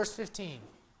on verse 15.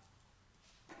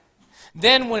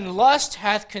 Then when lust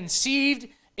hath conceived,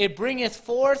 it bringeth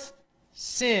forth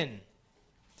sin.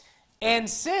 And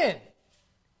sin,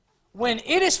 when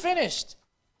it is finished,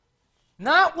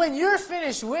 not when you're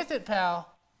finished with it, pal,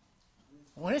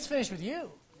 when it's finished with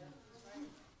you,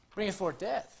 bringeth forth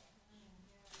death.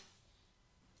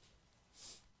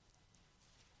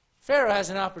 Pharaoh has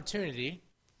an opportunity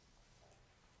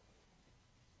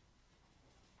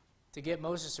to get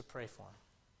Moses to pray for him.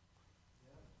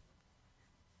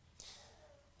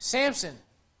 Samson,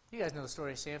 you guys know the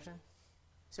story of Samson.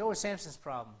 So what was Samson's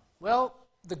problem? Well,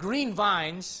 the green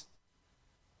vines,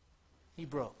 he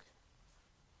broke.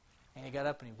 And he got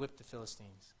up and he whipped the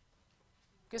Philistines.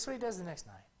 Guess what he does the next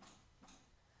night?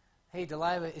 Hey,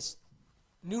 Delilah, it's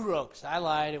new ropes. I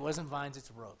lied. It wasn't vines, it's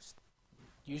ropes.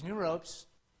 Use new ropes,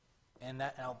 and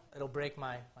it'll break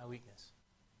my weakness.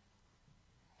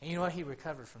 And you know what? He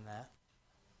recovered from that.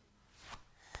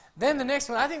 Then the next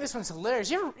one, I think this one's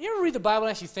hilarious. You ever read the Bible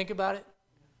and actually think about it?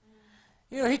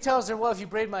 You know, he tells her, well, if you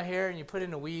braid my hair and you put it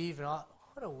in a weave and all,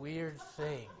 what a weird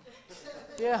thing.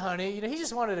 Yeah, honey. You know, he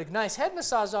just wanted a nice head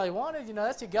massage, all he wanted. You know,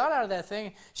 that's what he got out of that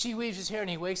thing. She weaves his hair and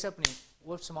he wakes up and he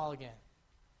whoops them all again.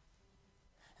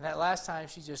 And that last time,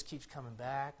 she just keeps coming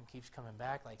back and keeps coming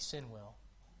back like sin will.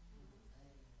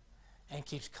 And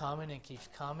keeps coming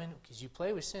because you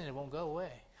play with sin, it won't go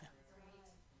away.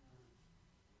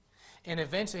 And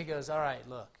eventually he goes, all right,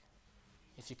 look,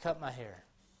 if you cut my hair.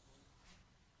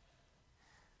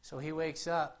 So he wakes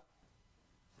up.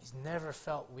 He's never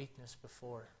felt weakness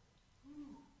before.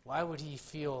 Why would he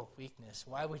feel weakness?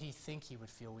 Why would he think he would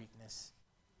feel weakness?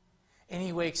 And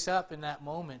he wakes up in that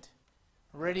moment,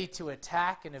 ready to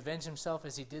attack and avenge himself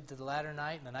as he did the latter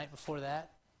night and the night before that.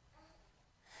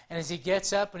 And as he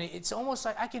gets up, and it's almost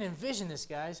like, I can envision this,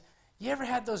 guys. You ever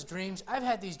had those dreams? I've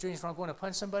had these dreams where I'm going to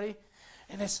punch somebody,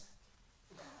 and it's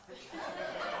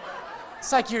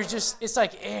like it's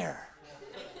like air.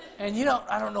 And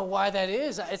I don't know why that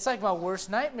is. It's like my worst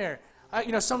nightmare.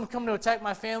 Someone come to attack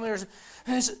my family, and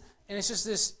it's just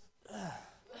this,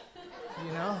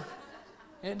 and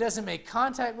it doesn't make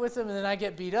contact with them, and then I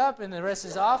get beat up, and the rest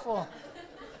is awful.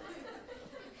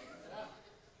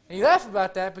 And you laugh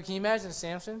about that, but can you imagine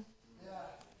Samson?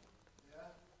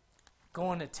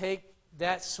 Going to take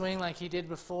that swing like he did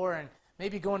before, and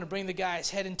maybe going to bring the guy's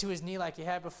head into his knee like he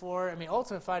had before. I mean,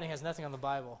 ultimate fighting has nothing on the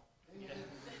Bible.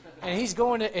 And he's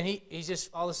going to, and he's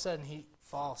just, all of a sudden, he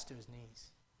falls to his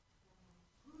knees.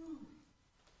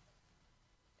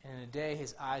 And in a day,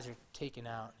 his eyes are taken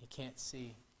out. He can't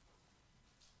see.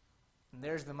 And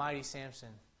there's the mighty Samson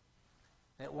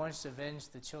that once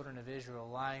avenged the children of Israel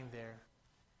lying there,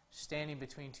 standing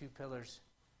between two pillars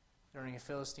during a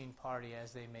Philistine party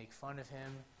as they make fun of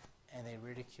him and they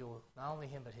ridicule not only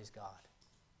him but his God.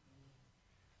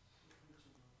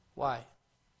 Why?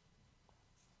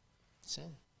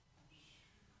 Sin.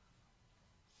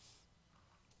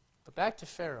 But back to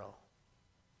Pharaoh.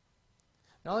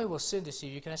 Not only will sin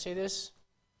deceive you, can I say this?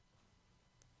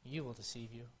 You will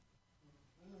deceive you.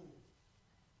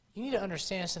 You need to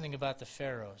understand something about the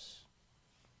pharaohs.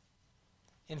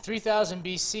 In 3000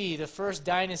 BC, the first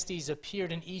dynasties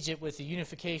appeared in Egypt with the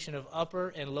unification of Upper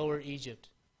and Lower Egypt.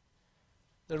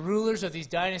 The rulers of these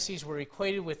dynasties were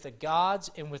equated with the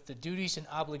gods and with the duties and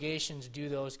obligations due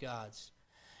those gods.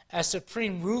 As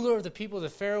supreme ruler of the people, the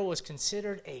Pharaoh was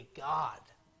considered a god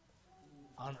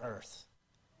on earth.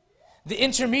 The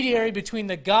intermediary between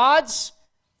the gods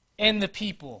and the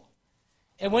people.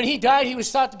 And when he died, he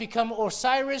was thought to become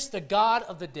Osiris, the god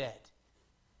of the dead.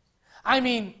 I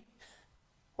mean,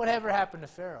 whatever happened to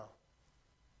Pharaoh?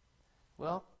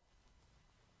 Well,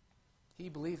 he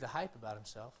believed the hype about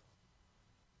himself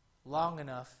long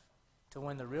enough to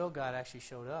when the real God actually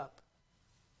showed up,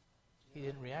 he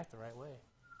didn't react the right way.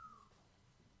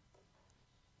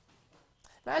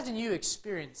 Imagine you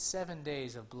experience 7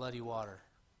 days of bloody water.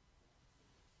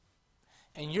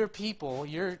 And your people,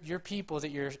 your people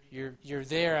that you're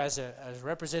there as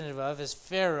representative of, as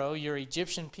Pharaoh, your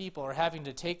Egyptian people are having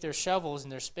to take their shovels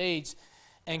and their spades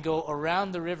and go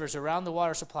around the rivers, around the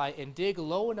water supply, and dig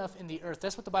low enough in the earth.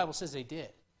 That's what the Bible says they did.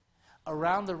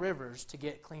 Around the rivers to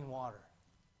get clean water.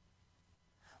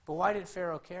 But why did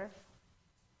Pharaoh care?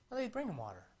 Well, they'd bring him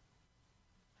water.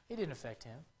 It didn't affect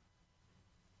him.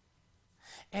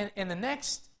 And the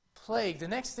next plague, the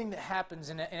next thing that happens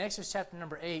in Exodus chapter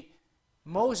number 8,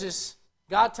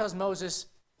 God tells Moses,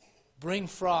 bring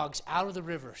frogs out of the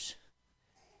rivers.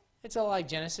 It's all like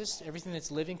Genesis. Everything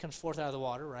that's living comes forth out of the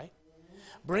water, right?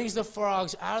 Brings the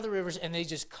frogs out of the rivers, and they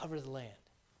just cover the land.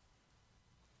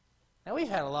 Now, we've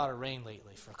had a lot of rain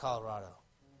lately for Colorado.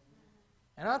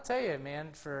 And I'll tell you, man,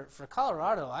 for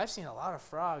Colorado, I've seen a lot of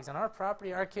frogs. On our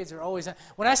property, our kids are always...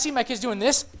 When I see my kids doing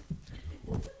this,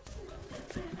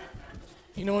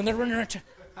 when they're running around,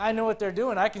 I know what they're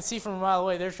doing. I can see from a mile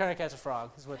away, they're trying to catch a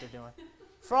frog, is what they're doing.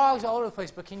 Frogs all over the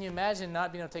place, but can you imagine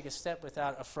not being able to take a step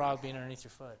without a frog being underneath your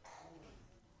foot?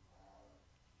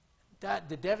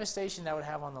 The devastation that would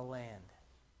have on the land.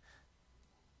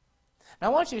 Now, I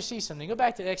want you to see something. Go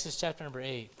back to Exodus chapter number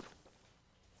 8.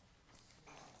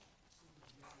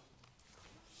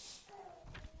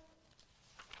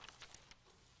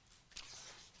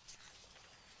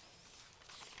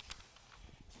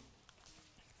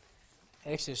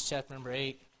 Exodus chapter number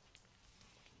 8.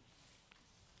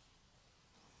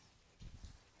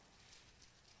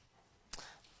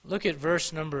 Look at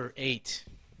verse number 8.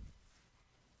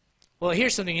 Well,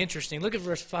 here's something interesting. Look at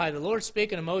verse 5. The Lord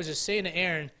spake unto Moses, saying to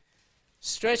Aaron,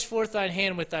 stretch forth thine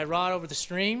hand with thy rod over the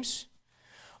streams,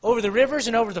 over the rivers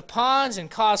and over the ponds, and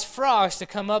cause frogs to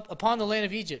come up upon the land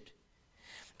of Egypt.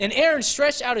 And Aaron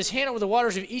stretched out his hand over the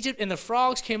waters of Egypt, and the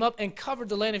frogs came up and covered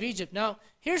the land of Egypt. Now,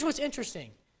 here's what's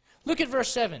interesting. Look at verse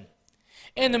 7.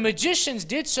 And the magicians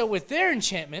did so with their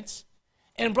enchantments,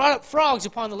 and brought up frogs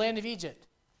upon the land of Egypt.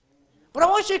 But I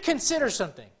want you to consider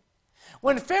something.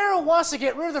 When Pharaoh wants to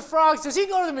get rid of the frogs, does he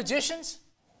go to the magicians?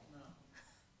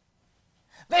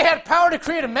 They had power to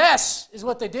create a mess, is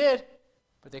what they did,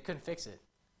 but they couldn't fix it.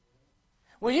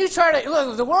 When you try to,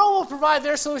 look, the world will provide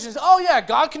their solutions. Oh yeah,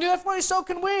 God can do that for you, so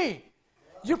can we.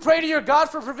 You pray to your God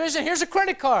for provision, here's a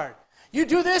credit card. You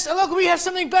do this, and look, we have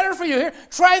something better for you. Here,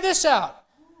 try this out.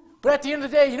 But at the end of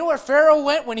the day, you know where Pharaoh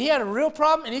went when he had a real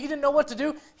problem and he didn't know what to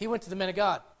do? He went to the men of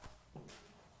God.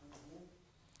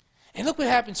 And look what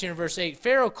happens here in verse 8.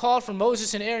 Pharaoh called for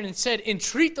Moses and Aaron and said,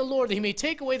 entreat the Lord that he may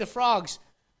take away the frogs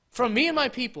from me and my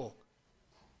people.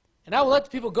 And I will let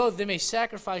the people go that they may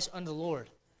sacrifice unto the Lord.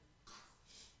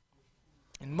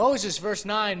 In Moses, verse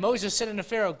 9, Moses said unto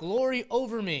Pharaoh, glory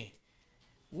over me.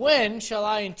 When shall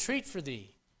I entreat for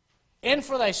thee? and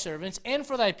for thy servants, and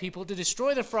for thy people, to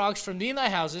destroy the frogs from thee and thy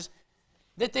houses,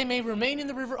 that they may remain in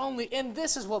the river only. And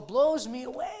this is what blows me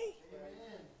away.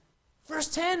 Amen. Verse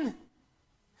 10.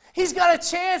 He's got a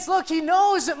chance. Look, he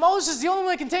knows that Moses is the only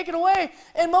one that can take it away,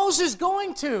 and Moses is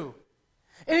going to.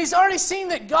 And he's already seen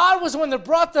that God was the one that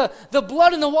brought the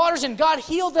blood and the waters, and God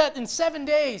healed that in 7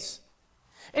 days.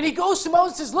 And he goes to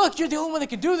Moses and says, look, you're the only one that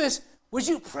can do this. Would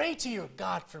you pray to your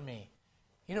God for me?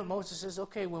 You know what Moses says?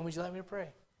 Okay, when would you like me to pray?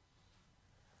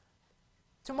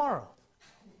 Tomorrow.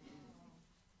 You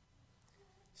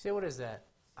say, what is that?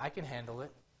 I can handle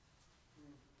it.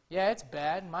 Yeah, it's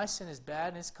bad. My sin is bad,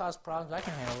 and it's caused problems. I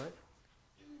can handle it.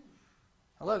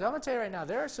 Now look, I'm going to tell you right now,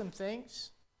 there are some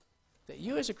things that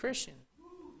you as a Christian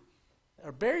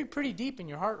are buried pretty deep in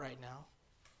your heart right now.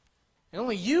 And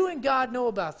only you and God know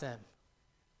about them.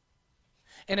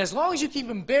 And as long as you keep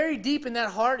them buried deep in that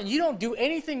heart and you don't do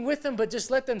anything with them but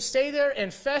just let them stay there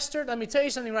and fester, let me tell you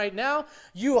something right now,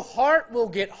 your heart will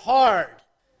get hard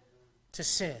to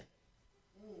sin.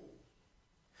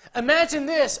 Imagine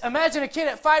this. Imagine a kid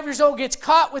at 5 years old gets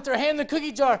caught with their hand in the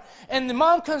cookie jar, and the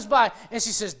mom comes by, and she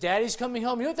says, Daddy's coming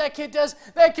home. You know what that kid does?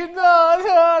 That kid,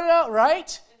 no,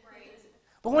 right?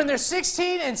 But when they're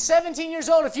 16 and 17 years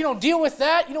old, if you don't deal with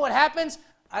that, you know what happens?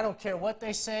 I don't care what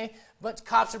they say. But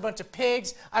cops are a bunch of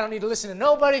pigs. I don't need to listen to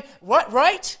nobody. What?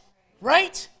 Right?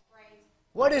 Right?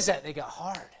 What is that? They got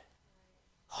hard.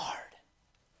 Hard.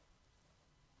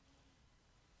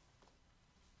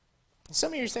 And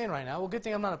some of you are saying right now, well, good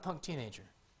thing I'm not a punk teenager.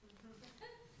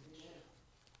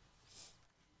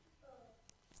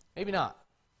 Maybe not.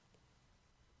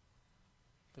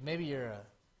 But maybe you're a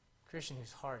Christian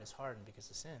whose heart is hardened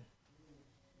because of sin,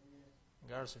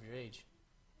 regardless of your age.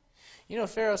 You know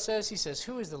what Pharaoh says? He says,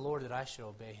 who is the Lord that I should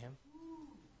obey him?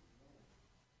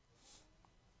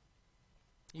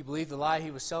 You believe the lie,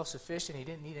 he was self-sufficient, he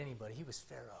didn't need anybody. He was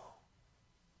Pharaoh.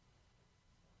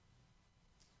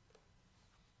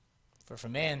 For if a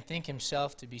man think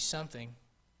himself to be something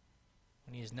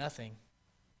when he is nothing,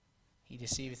 he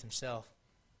deceiveth himself.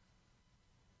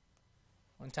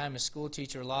 One time a school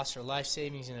teacher lost her life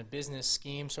savings in a business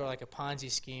scheme, sort of like a Ponzi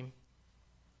scheme.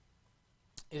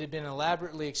 It had been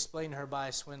elaborately explained to her by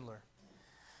a swindler.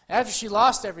 After she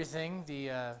lost everything,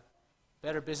 the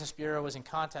Better Business Bureau was in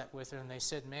contact with her, and they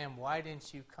said, ma'am, why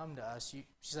didn't you come to us?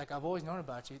 She's like, I've always known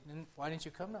about you. Then why didn't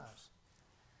you come to us?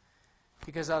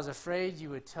 Because I was afraid you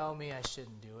would tell me I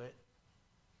shouldn't do it.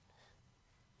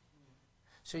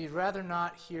 So you'd rather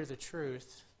not hear the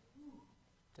truth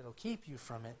that'll keep you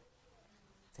from it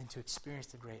than to experience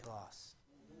the great loss.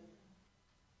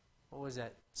 What was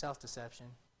that? Self-deception.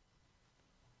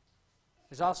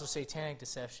 There's also satanic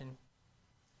deception.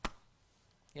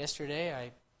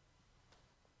 Yesterday,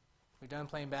 we're done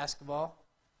playing basketball.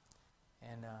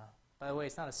 And by the way,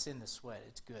 it's not a sin to sweat.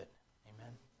 It's good.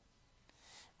 Amen.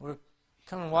 We're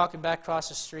walking back across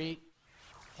the street.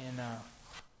 And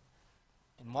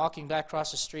walking back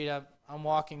across the street, I'm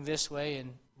walking this way.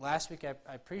 And last week,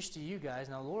 I preached to you guys.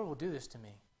 Now, the Lord will do this to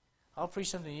me. I'll preach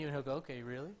something to you, and he'll go, okay,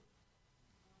 really?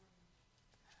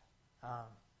 I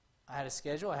had a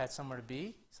schedule. I had somewhere to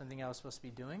be, something I was supposed to be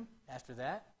doing after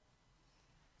that.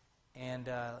 And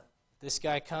this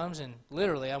guy comes, and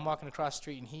literally, I'm walking across the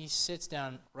street, and he sits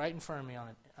down right in front of me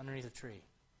underneath a tree.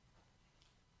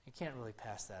 You can't really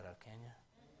pass that up, can you?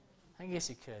 I guess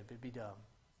you could, but it'd be dumb.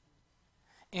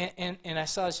 And I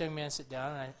saw this young man sit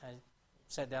down, and I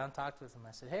sat down and talked with him.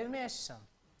 I said, hey, let me ask you something.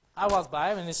 I walked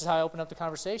by him, and this is how I opened up the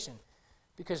conversation.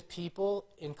 Because people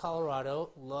in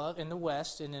Colorado love, in the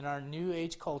West and in our new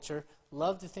age culture,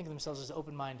 love to think of themselves as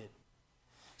open-minded.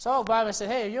 So I walked by him and said,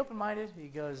 hey, are you open-minded? He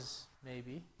goes,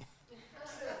 maybe.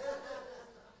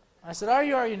 I said, are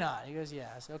you or are you not? He goes, yeah.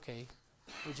 I said, okay,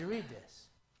 would you read this?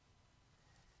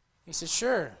 He said,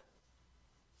 sure.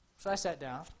 So I sat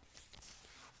down.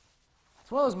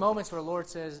 It's one of those moments where the Lord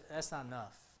says, that's not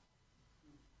enough.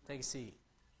 Take a seat.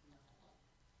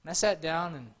 And I sat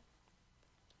down and I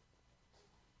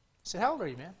said, how old are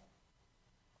you, man?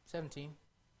 17.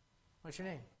 What's your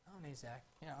name? Oh, my name's Zach.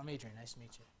 Yeah, I'm Adrian. Nice to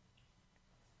meet you.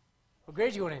 What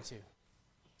grade you going into?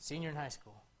 Senior in high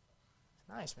school.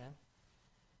 Nice, man.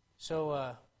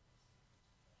 So,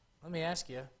 let me ask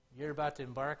you, you're about to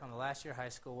embark on the last year of high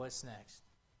school. What's next?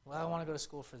 Well, I want to go to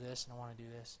school for this, and I want to do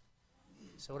this.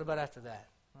 So what about after that?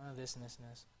 Well, this and this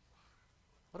and this.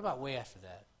 What about way after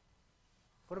that?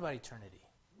 What about eternity?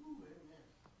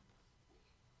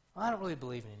 Well, I don't really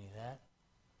believe in any of that.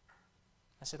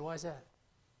 I said, why is that?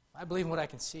 I believe in what I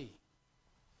can see.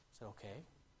 I said, okay.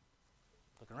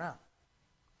 Look around.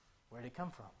 Where did it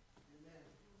come from?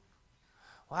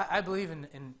 Well, I believe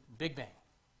in Big Bang.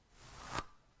 I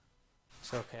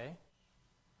said, okay.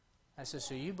 I said,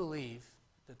 so you believe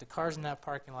that the cars in that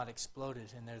parking lot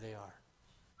exploded, and there they are.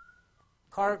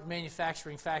 Car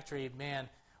manufacturing factory, man,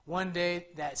 one day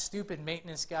that stupid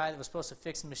maintenance guy that was supposed to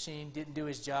fix the machine didn't do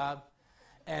his job,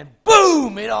 and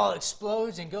boom, it all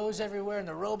explodes and goes everywhere, and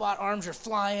the robot arms are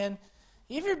flying. Have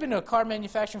you ever been to a car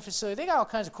manufacturing facility? They got all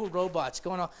kinds of cool robots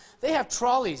going on. They have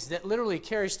trolleys that literally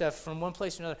carry stuff from one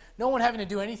place to another, no one having to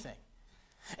do anything.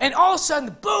 And all of a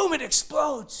sudden, boom, it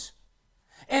explodes.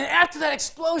 And after that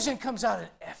explosion comes out an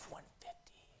F-150.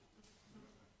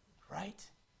 Right?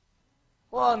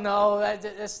 Well, no,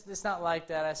 it's not like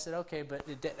that. I said, okay, but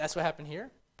that's what happened here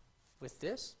with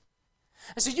this?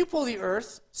 I said, you pull the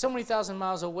earth so many thousand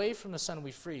miles away from the sun,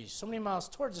 we freeze. So many miles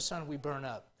towards the sun, we burn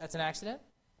up. That's an accident?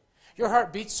 Your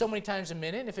heart beats so many times a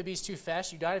minute, and if it beats too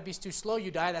fast, you die. If it beats too slow,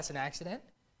 you die. That's an accident.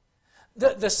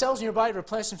 The cells in your body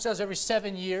replenish themselves every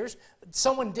 7 years.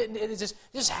 Someone didn't, it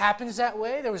just happens that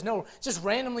way. There was no, just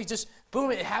randomly, just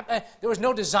boom, it happened. There was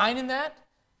no design in that.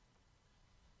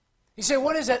 You say,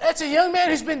 what is that? That's a young man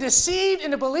who's been deceived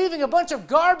into believing a bunch of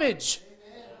garbage.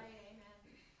 Amen.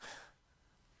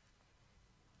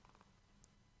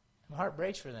 My heart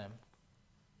breaks for them.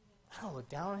 I don't look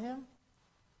down on him.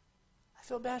 I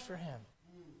feel bad for him.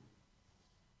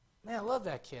 Man, I love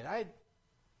that kid.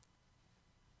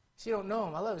 So you don't know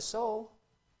him. I love his soul.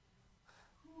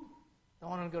 I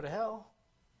don't want him to go to hell.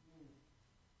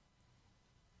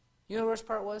 You know the worst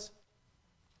part was?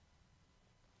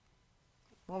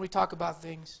 When we talk about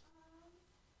things,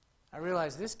 I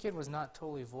realized this kid was not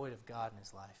totally void of God in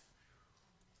his life.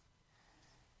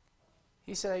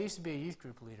 He said, I used to be a youth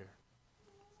group leader.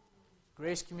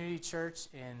 Grace Community Church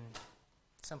in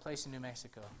someplace in New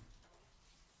Mexico.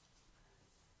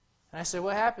 And I said,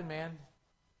 what happened, man?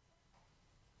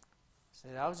 I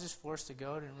said, I was just forced to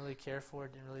go. Didn't really care for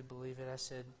it. Didn't really believe it. I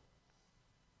said,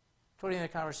 toward the end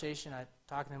of the conversation, I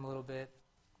talked to him a little bit.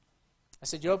 I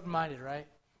said, you're open-minded, right?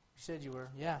 He said you were.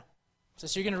 Yeah. I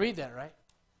said, so you're going to read that, right?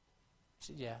 He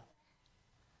said, yeah.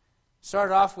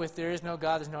 Started off with, there is no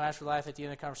God, there's no afterlife. At the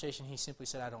end of the conversation, he simply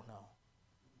said, I don't know.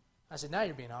 I said, now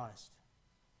you're being honest.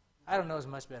 I don't know is a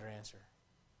much better answer.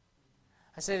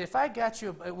 I said, if I got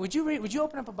you, would you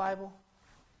open up a Bible?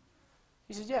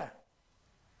 He said, yeah.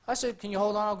 I said, can you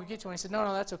hold on? I'll go get you one. He said,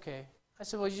 no, that's okay. I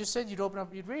said, well, you just said you'd open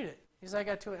up, you'd read it. He said, I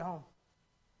got two at home.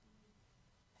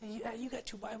 Hey, you got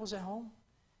two Bibles at home?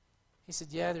 He said,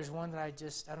 yeah, there's one that I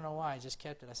don't know why, I just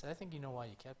kept it. I said, I think you know why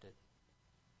you kept it.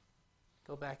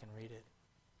 Go back and read it.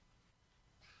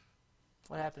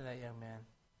 What happened to that young man?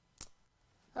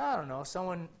 I don't know.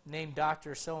 Someone named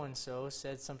Dr. So-and-so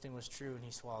said something was true and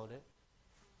he swallowed it.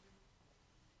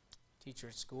 Teacher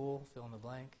at school, fill in the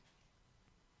blank.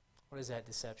 What is that?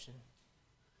 Deception.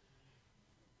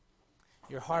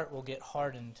 Your heart will get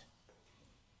hardened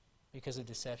because of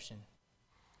deception.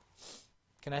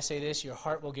 Can I say this? Your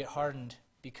heart will get hardened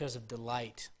because of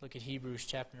delight. Look at Hebrews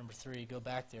chapter number 3. Go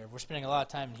back there. We're spending a lot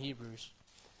of time in Hebrews.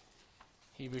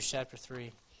 Hebrews chapter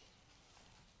 3.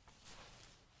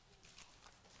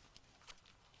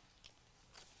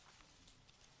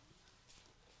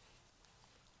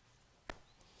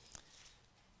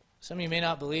 Some of you may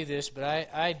not believe this, but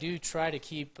I do try to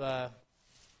keep note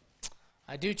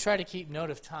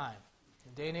of time.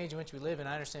 In the day and age in which we live in,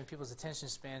 I understand people's attention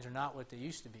spans are not what they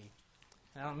used to be.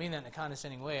 And I don't mean that in a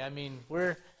condescending way. I mean,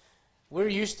 we're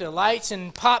used to lights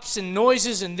and pops and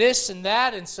noises and this and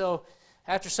that, and so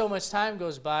after so much time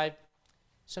goes by,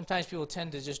 sometimes people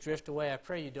tend to just drift away. I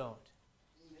pray you don't.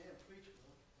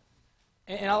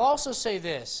 And I'll also say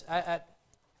this, and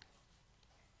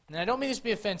I don't mean this to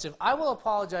be offensive, I will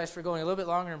apologize for going a little bit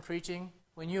longer in preaching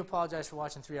when you apologize for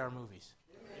watching 3-hour movies.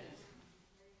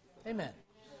 Amen.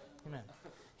 Amen.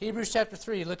 Hebrews chapter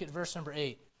 3, look at verse number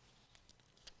 8.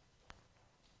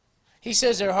 He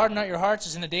says there, harden not your hearts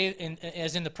as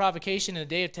in the provocation in the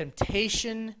day of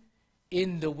temptation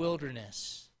in the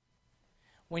wilderness.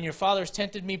 When your fathers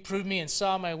tempted me, proved me, and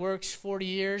saw my works 40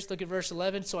 years. Look at verse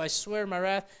 11. So I swear in my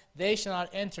wrath, they shall not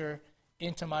enter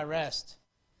into my rest.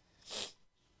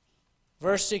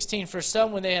 Verse 16, for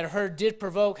some when they had heard did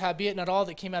provoke, howbeit not all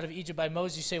that came out of Egypt by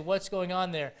Moses. You say, what's going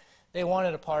on there? They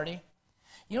wanted a party.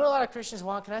 You know what a lot of Christians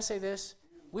want? Can I say this?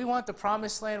 We want the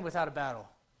promised land without a battle.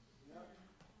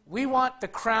 We want the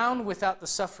crown without the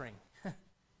suffering.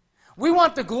 We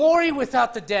want the glory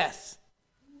without the death.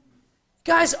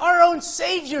 Guys, our own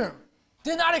Savior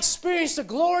did not experience the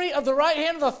glory of the right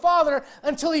hand of the Father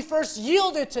until he first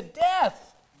yielded to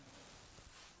death.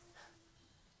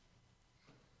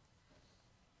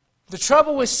 The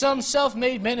trouble with some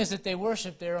self-made men is that they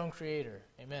worship their own Creator.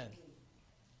 Amen.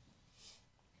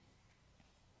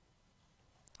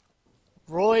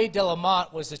 Roy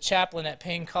Delamotte was the chaplain at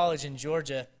Payne College in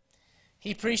Georgia.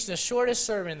 He preached the shortest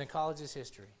sermon in the college's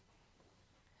history.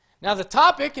 Now the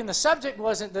topic and the subject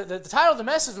wasn't, the title of the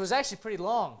message was actually pretty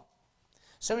long.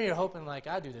 Some of you are hoping like,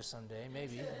 I'll do this someday,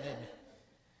 maybe.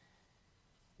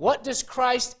 What does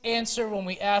Christ answer when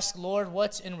we ask, Lord,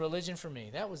 what's in religion for me?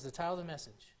 That was the title of the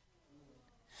message.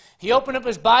 He opened up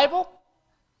his Bible.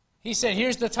 He said,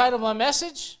 here's the title of my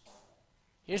message.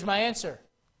 Here's my answer.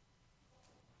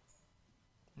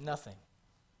 Nothing.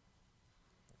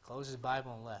 He closed his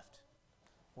Bible and left.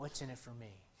 What's in it for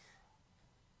me?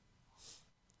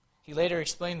 He later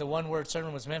explained the one-word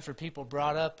sermon was meant for people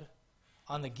brought up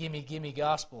on the gimme, gimme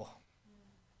gospel.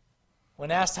 When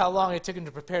asked how long it took him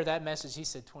to prepare that message, he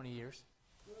said 20 years.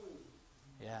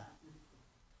 Yeah.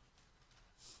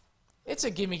 It's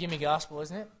a gimme, gimme gospel,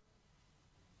 isn't it?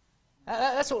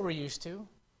 That's what we're used to.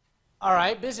 All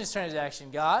right, business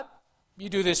transaction. God, you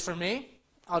do this for me.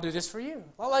 I'll do this for you.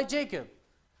 Well, like Jacob.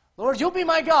 Lord, you'll be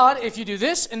my God if you do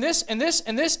this and this and this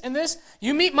and this and this.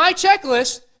 You meet my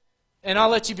checklist, and I'll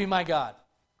let you be my God.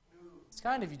 It's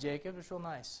kind of you, Jacob. It's real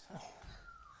nice.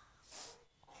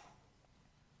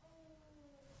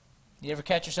 You ever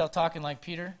catch yourself talking like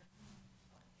Peter?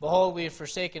 Behold, we have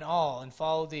forsaken all and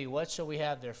followed thee. What shall we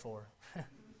have therefore?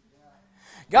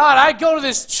 God, I go to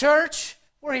this church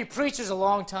where he preaches a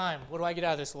long time. What do I get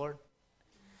out of this, Lord?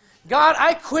 God,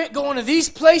 I quit going to these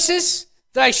places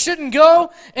that I shouldn't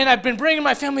go, and I've been bringing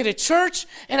my family to church,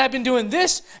 and I've been doing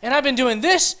this, and I've been doing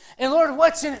this, and Lord,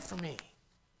 what's in it for me?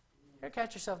 You ever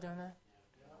catch yourself doing that?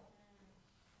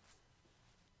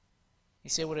 You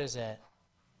say, what is that?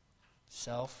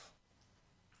 Self,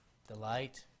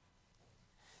 delight.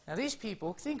 Now these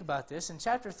people, think about this, in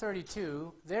chapter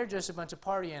 32, they're just a bunch of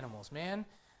party animals, man.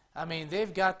 I mean,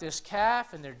 they've got this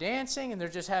calf, and they're dancing, and they're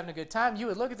just having a good time. You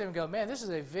would look at them and go, man, this is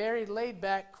a very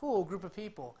laid-back, cool group of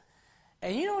people.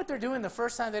 And you know what they're doing the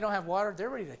first time they don't have water? They're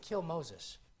ready to kill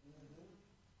Moses.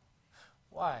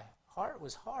 Why? Heart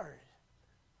was hard.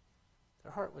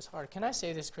 Their heart was hard. Can I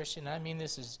say this, Christian? I mean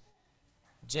this as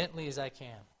gently as I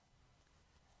can.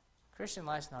 Christian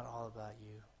life's not all about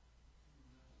you.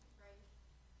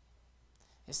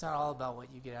 It's not all about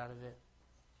what you get out of it.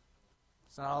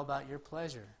 It's not all about your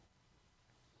pleasure.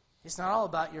 It's not all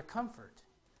about your comfort.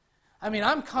 I mean,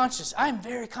 I'm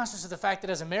very conscious of the fact that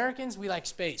as Americans, we like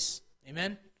space.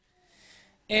 Amen?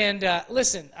 And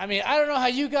listen, I mean, I don't know how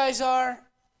you guys are,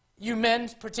 you men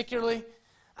particularly.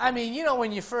 I mean, you know,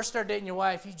 when you first start dating your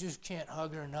wife, you just can't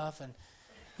hug her enough, and,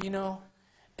 you know.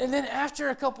 And then after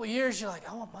a couple of years, you're like,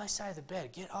 I want my side of the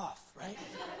bed. Get off, right?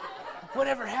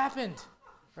 Whatever happened,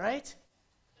 right?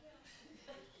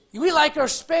 We like our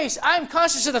space. I'm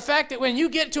conscious of the fact that when you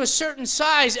get to a certain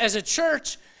size as a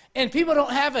church and people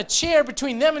don't have a chair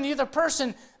between them and the other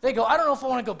person, they go, I don't know if I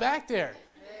want to go back there.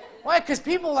 Why? Because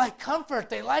people like comfort.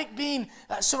 They like being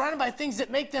surrounded by things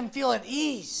that make them feel at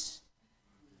ease.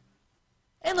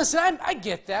 And listen, I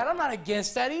get that. I'm not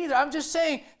against that either. I'm just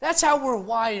saying that's how we're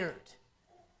wired.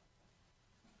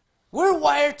 We're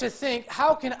wired to think,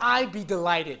 how can I be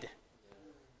delighted?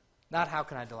 Not how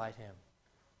can I delight him?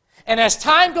 And as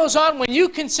time goes on, when you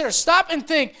consider, stop and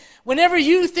think, whenever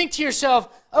you think to yourself,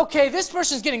 okay, this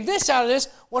person's getting this out of this,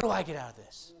 what do I get out of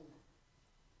this?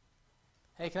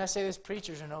 Hey, can I say this?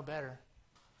 Preachers are no better.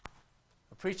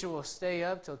 A preacher will stay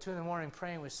up till 2 in the morning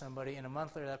praying with somebody, and a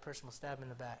month later that person will stab him in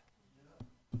the back.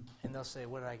 And they'll say,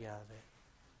 what did I get out of it?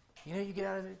 You know what you get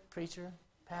out of it, preacher,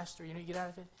 pastor? You know what you get out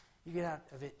of it? You get out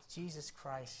of it Jesus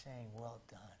Christ saying, well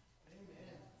done.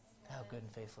 Amen. Thou good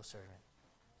and faithful servant.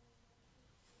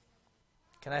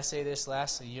 Can I say this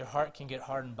lastly? Your heart can get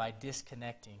hardened by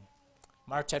disconnecting.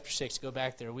 Mark chapter 6, go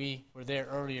back there. We were there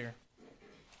earlier.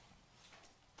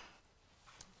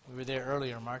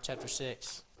 Mark chapter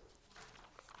 6.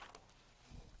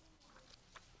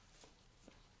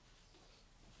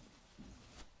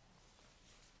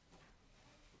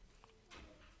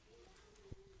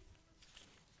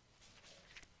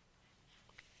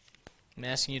 I'm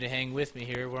asking you to hang with me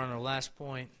here. We're on our last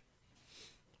point.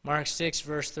 Mark 6,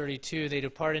 verse 32, they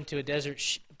depart into a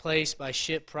desert place by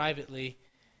ship privately,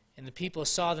 and the people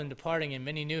saw them departing, and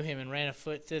many knew him, and ran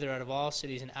afoot thither out of all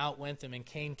cities, and outwent them, and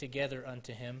came together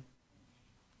unto him.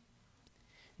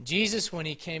 Jesus, when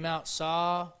he came out,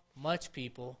 saw much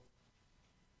people,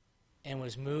 and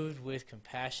was moved with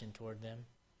compassion toward them,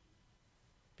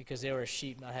 because they were as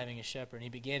sheep not having a shepherd, and he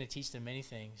began to teach them many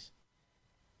things.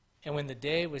 And when the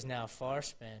day was now far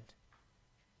spent,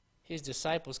 his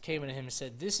disciples came unto him and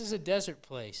said, this is a desert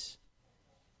place,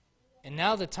 and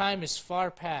now the time is far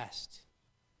past.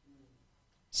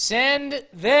 Send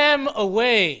them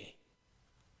away,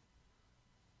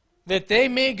 that they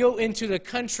may go into the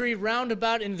country round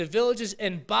about into the villages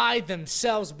and buy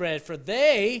themselves bread, for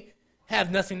they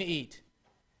have nothing to eat?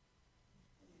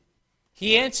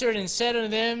 He answered and said unto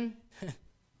them,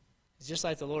 it's just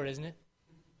like the Lord, isn't it?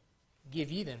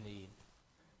 Give ye them to eat.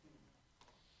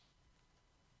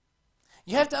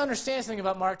 You have to understand something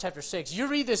about Mark chapter 6. You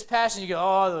read this passage and you go,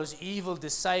 oh, those evil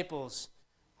disciples.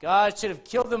 God should have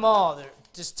killed them all. They're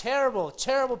just terrible,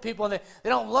 terrible people. And they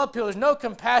don't love people. There's no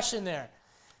compassion there.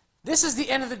 This is the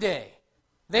end of the day.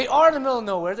 They are in the middle of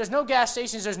nowhere. There's no gas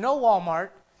stations. There's no Walmart.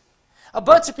 A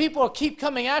bunch of people keep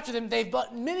coming after them. They've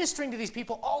been ministering to these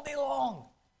people all day long.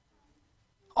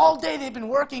 All day they've been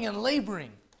working and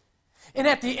laboring. And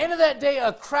at the end of that day,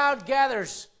 a crowd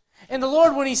gathers. And the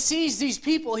Lord, when He sees these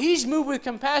people, He's moved with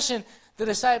compassion. The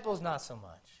disciples, not so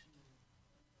much.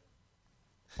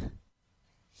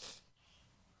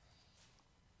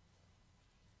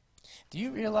 Do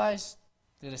you realize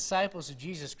the disciples of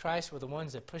Jesus Christ were the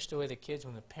ones that pushed away the kids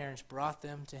when the parents brought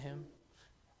them to Him?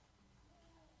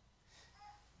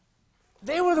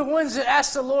 They were the ones that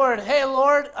asked the Lord, hey,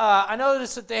 Lord, I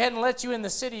noticed that they hadn't let you in the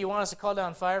city. You want us to call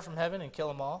down fire from heaven and kill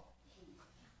them all?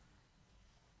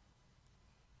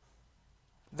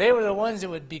 They were the ones that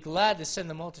would be glad to send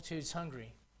the multitudes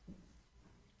hungry.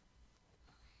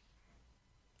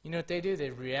 You know what they do?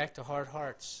 They react to hard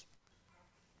hearts,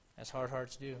 as hard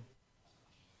hearts do.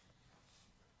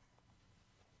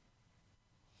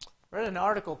 I read an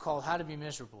article called How to Be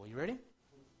Miserable. You ready?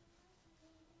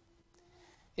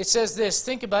 It says this: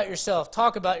 think about yourself,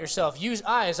 talk about yourself, use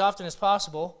I as often as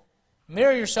possible,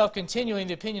 mirror yourself continually in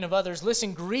the opinion of others,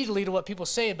 listen greedily to what people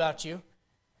say about you.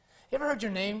 You ever heard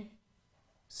your name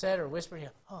said or whispered? You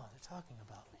go, oh, they're talking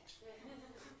about me.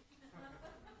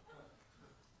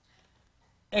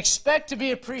 Expect to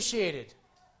be appreciated.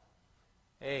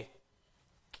 Hey,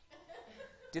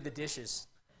 did the dishes.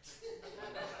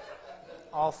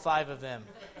 All 5 of them,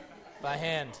 by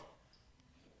hand.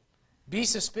 Be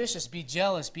suspicious, be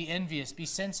jealous, be envious, be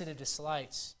sensitive to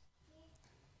slights.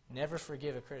 Never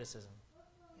forgive a criticism.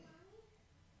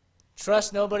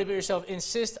 Trust nobody but yourself.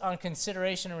 Insist on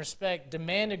consideration and respect.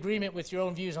 Demand agreement with your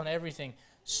own views on everything.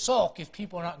 Sulk if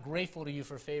people are not grateful to you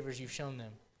for favors you've shown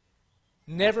them.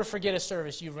 Never forget a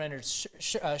service you've rendered.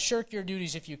 Shirk your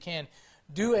duties if you can.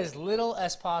 Do as little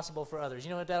as possible for others.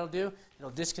 You know what that'll do?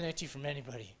 It'll disconnect you from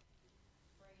anybody.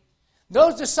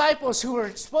 Those disciples who were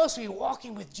supposed to be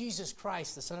walking with Jesus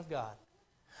Christ, the Son of God.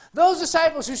 Those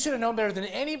disciples who should have known better than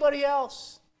anybody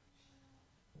else.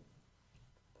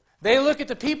 They look at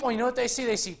the people, and you know what they see?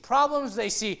 They see problems, they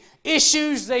see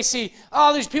issues, they see,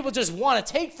 oh, these people just want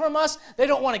to take from us. They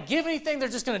don't want to give anything. They're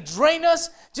just going to drain us.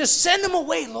 Just send them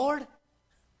away, Lord.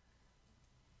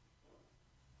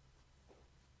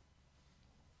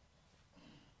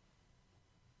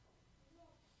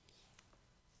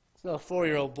 So a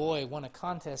 4-year-old boy won a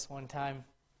contest one time.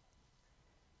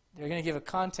 They were going to give a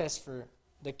contest for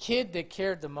the kid that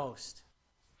cared the most.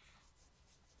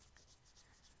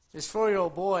 This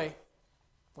 4-year-old boy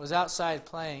was outside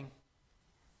playing,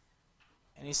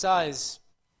 and he saw his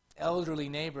elderly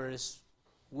neighbor, his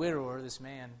widower, this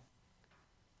man,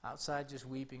 outside just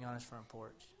weeping on his front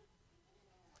porch.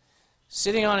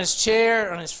 Sitting on his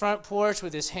chair on his front porch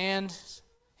with his head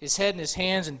in his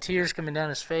hands and tears coming down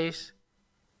his face.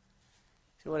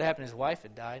 See what happened? His wife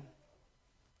had died.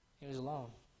 He was alone.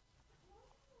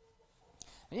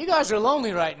 And you guys are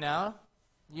lonely right now,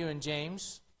 you and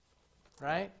James,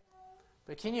 right?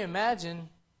 But can you imagine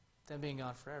them being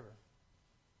gone forever?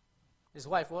 His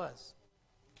wife was.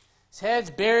 His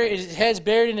head's buried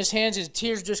in his hands, his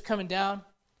tears just coming down.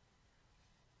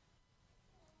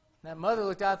 That mother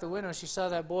looked out the window and she saw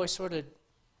that boy sort of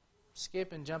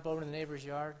skip and jump over to the neighbor's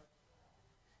yard.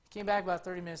 He came back about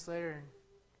 30 minutes later and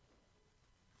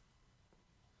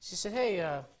she said, hey,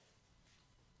 I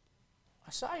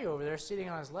saw you over there sitting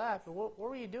on his lap, but what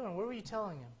were you doing? What were you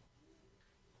telling him?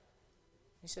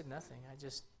 He said, nothing. I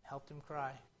just helped him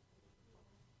cry.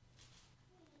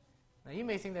 Now, you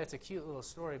may think that's a cute little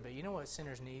story, but you know what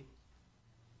sinners need?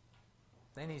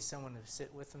 They need someone to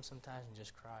sit with them sometimes and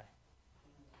just cry.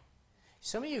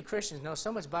 Some of you Christians know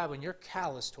so much Bible, and you're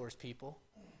callous towards people,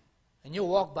 and you'll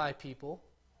walk by people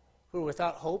who are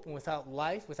without hope and without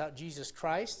life, without Jesus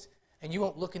Christ, and you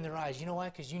won't look in their eyes. You know why?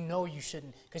 Because you know you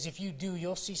shouldn't. Because if you do,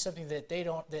 you'll see something that they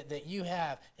don't, that you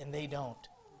have, and they don't.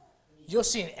 You'll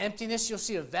see an emptiness. You'll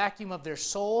see a vacuum of their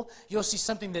soul. You'll see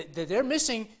something that they're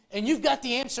missing, and you've got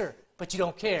the answer, but you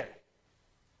don't care.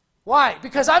 Why?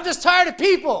 Because I'm just tired of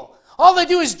people. All they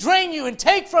do is drain you and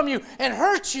take from you and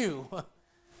hurt you.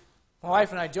 My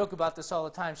wife and I joke about this all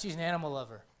the time. She's an animal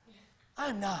lover.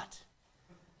 I'm not.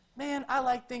 Man, I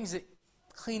like things that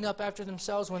clean up after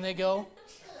themselves when they go.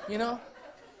 You know?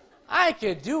 I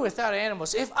could do without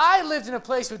animals. If I lived in a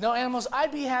place with no animals,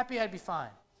 I'd be happy, I'd be fine.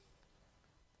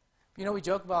 You know, we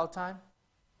joke about all the time.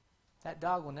 That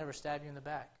dog will never stab you in the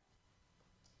back.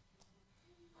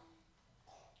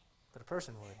 But a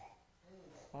person would,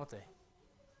 won't they?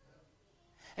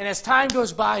 And as time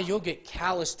goes by, you'll get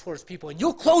callous towards people, and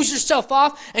you'll close yourself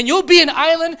off, and you'll be an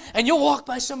island, and you'll walk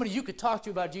by somebody you could talk to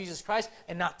about Jesus Christ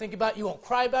and not think about it. You won't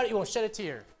cry about it. You won't shed a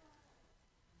tear.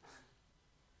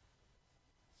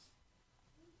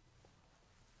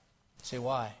 Say,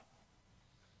 why?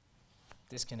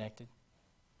 Disconnected.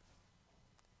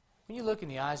 When you look in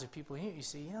the eyes of people, you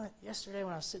see, you know what, yesterday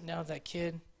when I was sitting down with that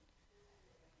kid,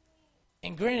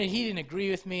 and granted, he didn't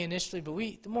agree with me initially, but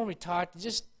the more we talked,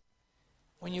 just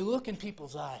when you look in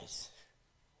people's eyes,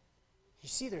 you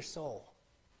see their soul.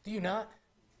 Do you not?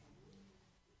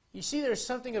 You see there's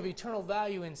something of eternal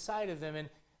value inside of them,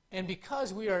 and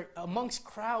because we are amongst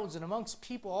crowds and amongst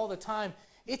people all the time,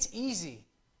 it's easy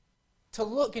to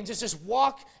look and just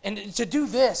walk and to do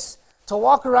this, to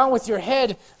walk around with your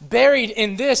head buried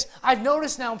in this. I've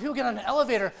noticed now when people get on an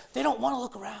elevator, they don't want to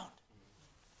look around.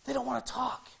 They don't want to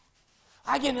talk.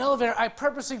 I get in an elevator, I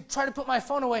purposely try to put my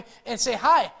phone away and say,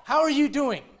 hi, how are you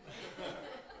doing?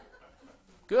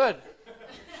 Good.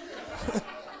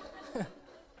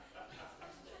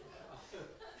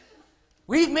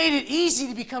 We've made it easy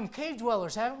to become cave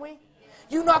dwellers, haven't we?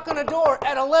 You knock on a door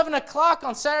at 11 o'clock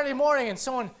on Saturday morning and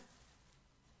someone,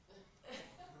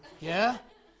 yeah?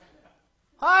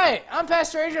 Hi, I'm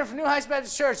Pastor Adrian from New Heights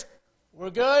Baptist Church. We're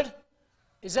good?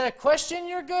 Is that a question,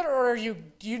 you're good, or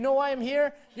do you know why I'm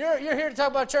here? You're here to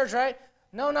talk about church, right?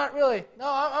 No, not really. No,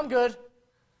 I'm good.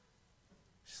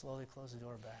 Slowly close the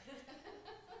door back.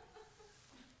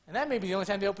 And that may be the only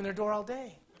time they open their door all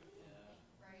day.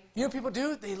 You know what people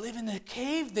do? They live in the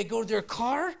cave. They go to their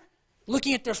car,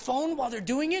 looking at their phone while they're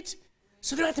doing it.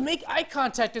 So they don't have to make eye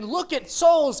contact and look at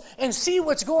souls and see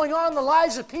what's going on in the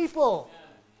lives of people.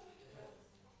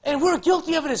 And we're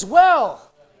guilty of it as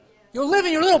well. You'll live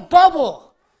in your little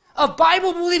bubble of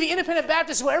Bible-believing independent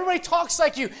Baptists where everybody talks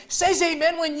like you, says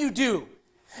amen when you do.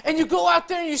 And you go out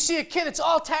there and you see a kid that's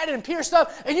all tatted and pierced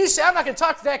up, and you say, I'm not going to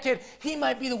talk to that kid. He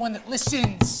might be the one that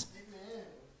listens. Amen.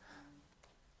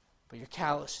 But you're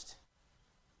calloused.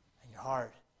 And you're hard.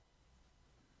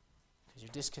 Because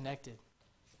you're disconnected.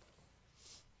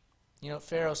 You know what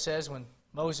Pharaoh says when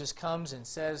Moses comes and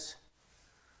says,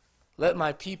 let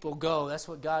my people go? That's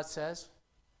what God says.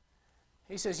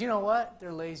 He says, you know what?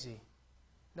 They're lazy.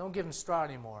 Don't give them straw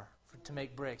anymore to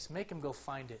make bricks. Make them go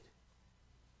find it.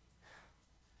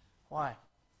 Why?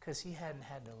 Because he hadn't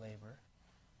had to labor.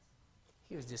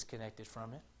 He was disconnected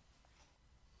from it.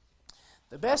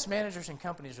 The best managers and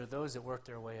companies are those that work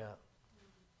their way up.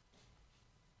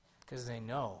 Because they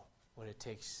know what it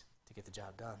takes to get the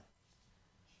job done.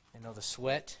 They know the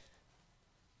sweat.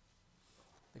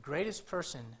 The greatest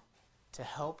person to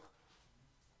help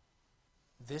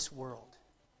this world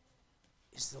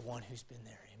is the one who's been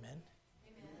there. Amen?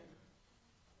 Amen.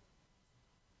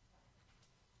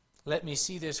 Let me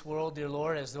see this world, dear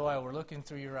Lord, as though I were looking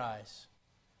through your eyes.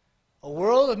 A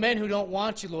world of men who don't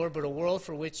want you, Lord, but a world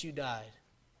for which you died.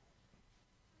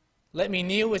 Let me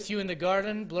kneel with you in the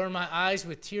garden, blur my eyes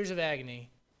with tears of agony.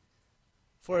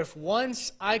 For if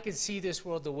once I could see this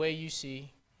world the way you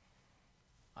see,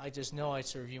 I just know I'd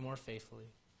serve you more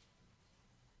faithfully.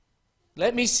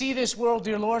 Let me see this world,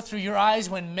 dear Lord, through your eyes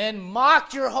when men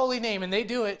mock your holy name, and they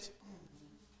do it.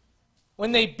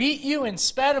 When they beat you and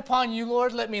spat upon you,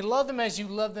 Lord, let me love them as you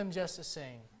love them just the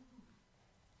same.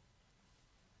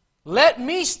 Let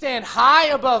me stand high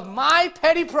above my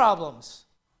petty problems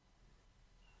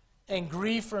and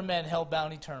grieve for men held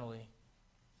bound eternally.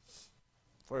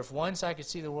 For if once I could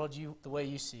see the world the way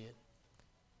you see it,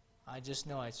 I just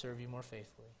know I'd serve you more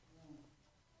faithfully.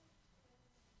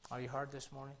 Are you hard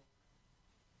this morning?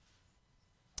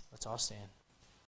 Let's all stand.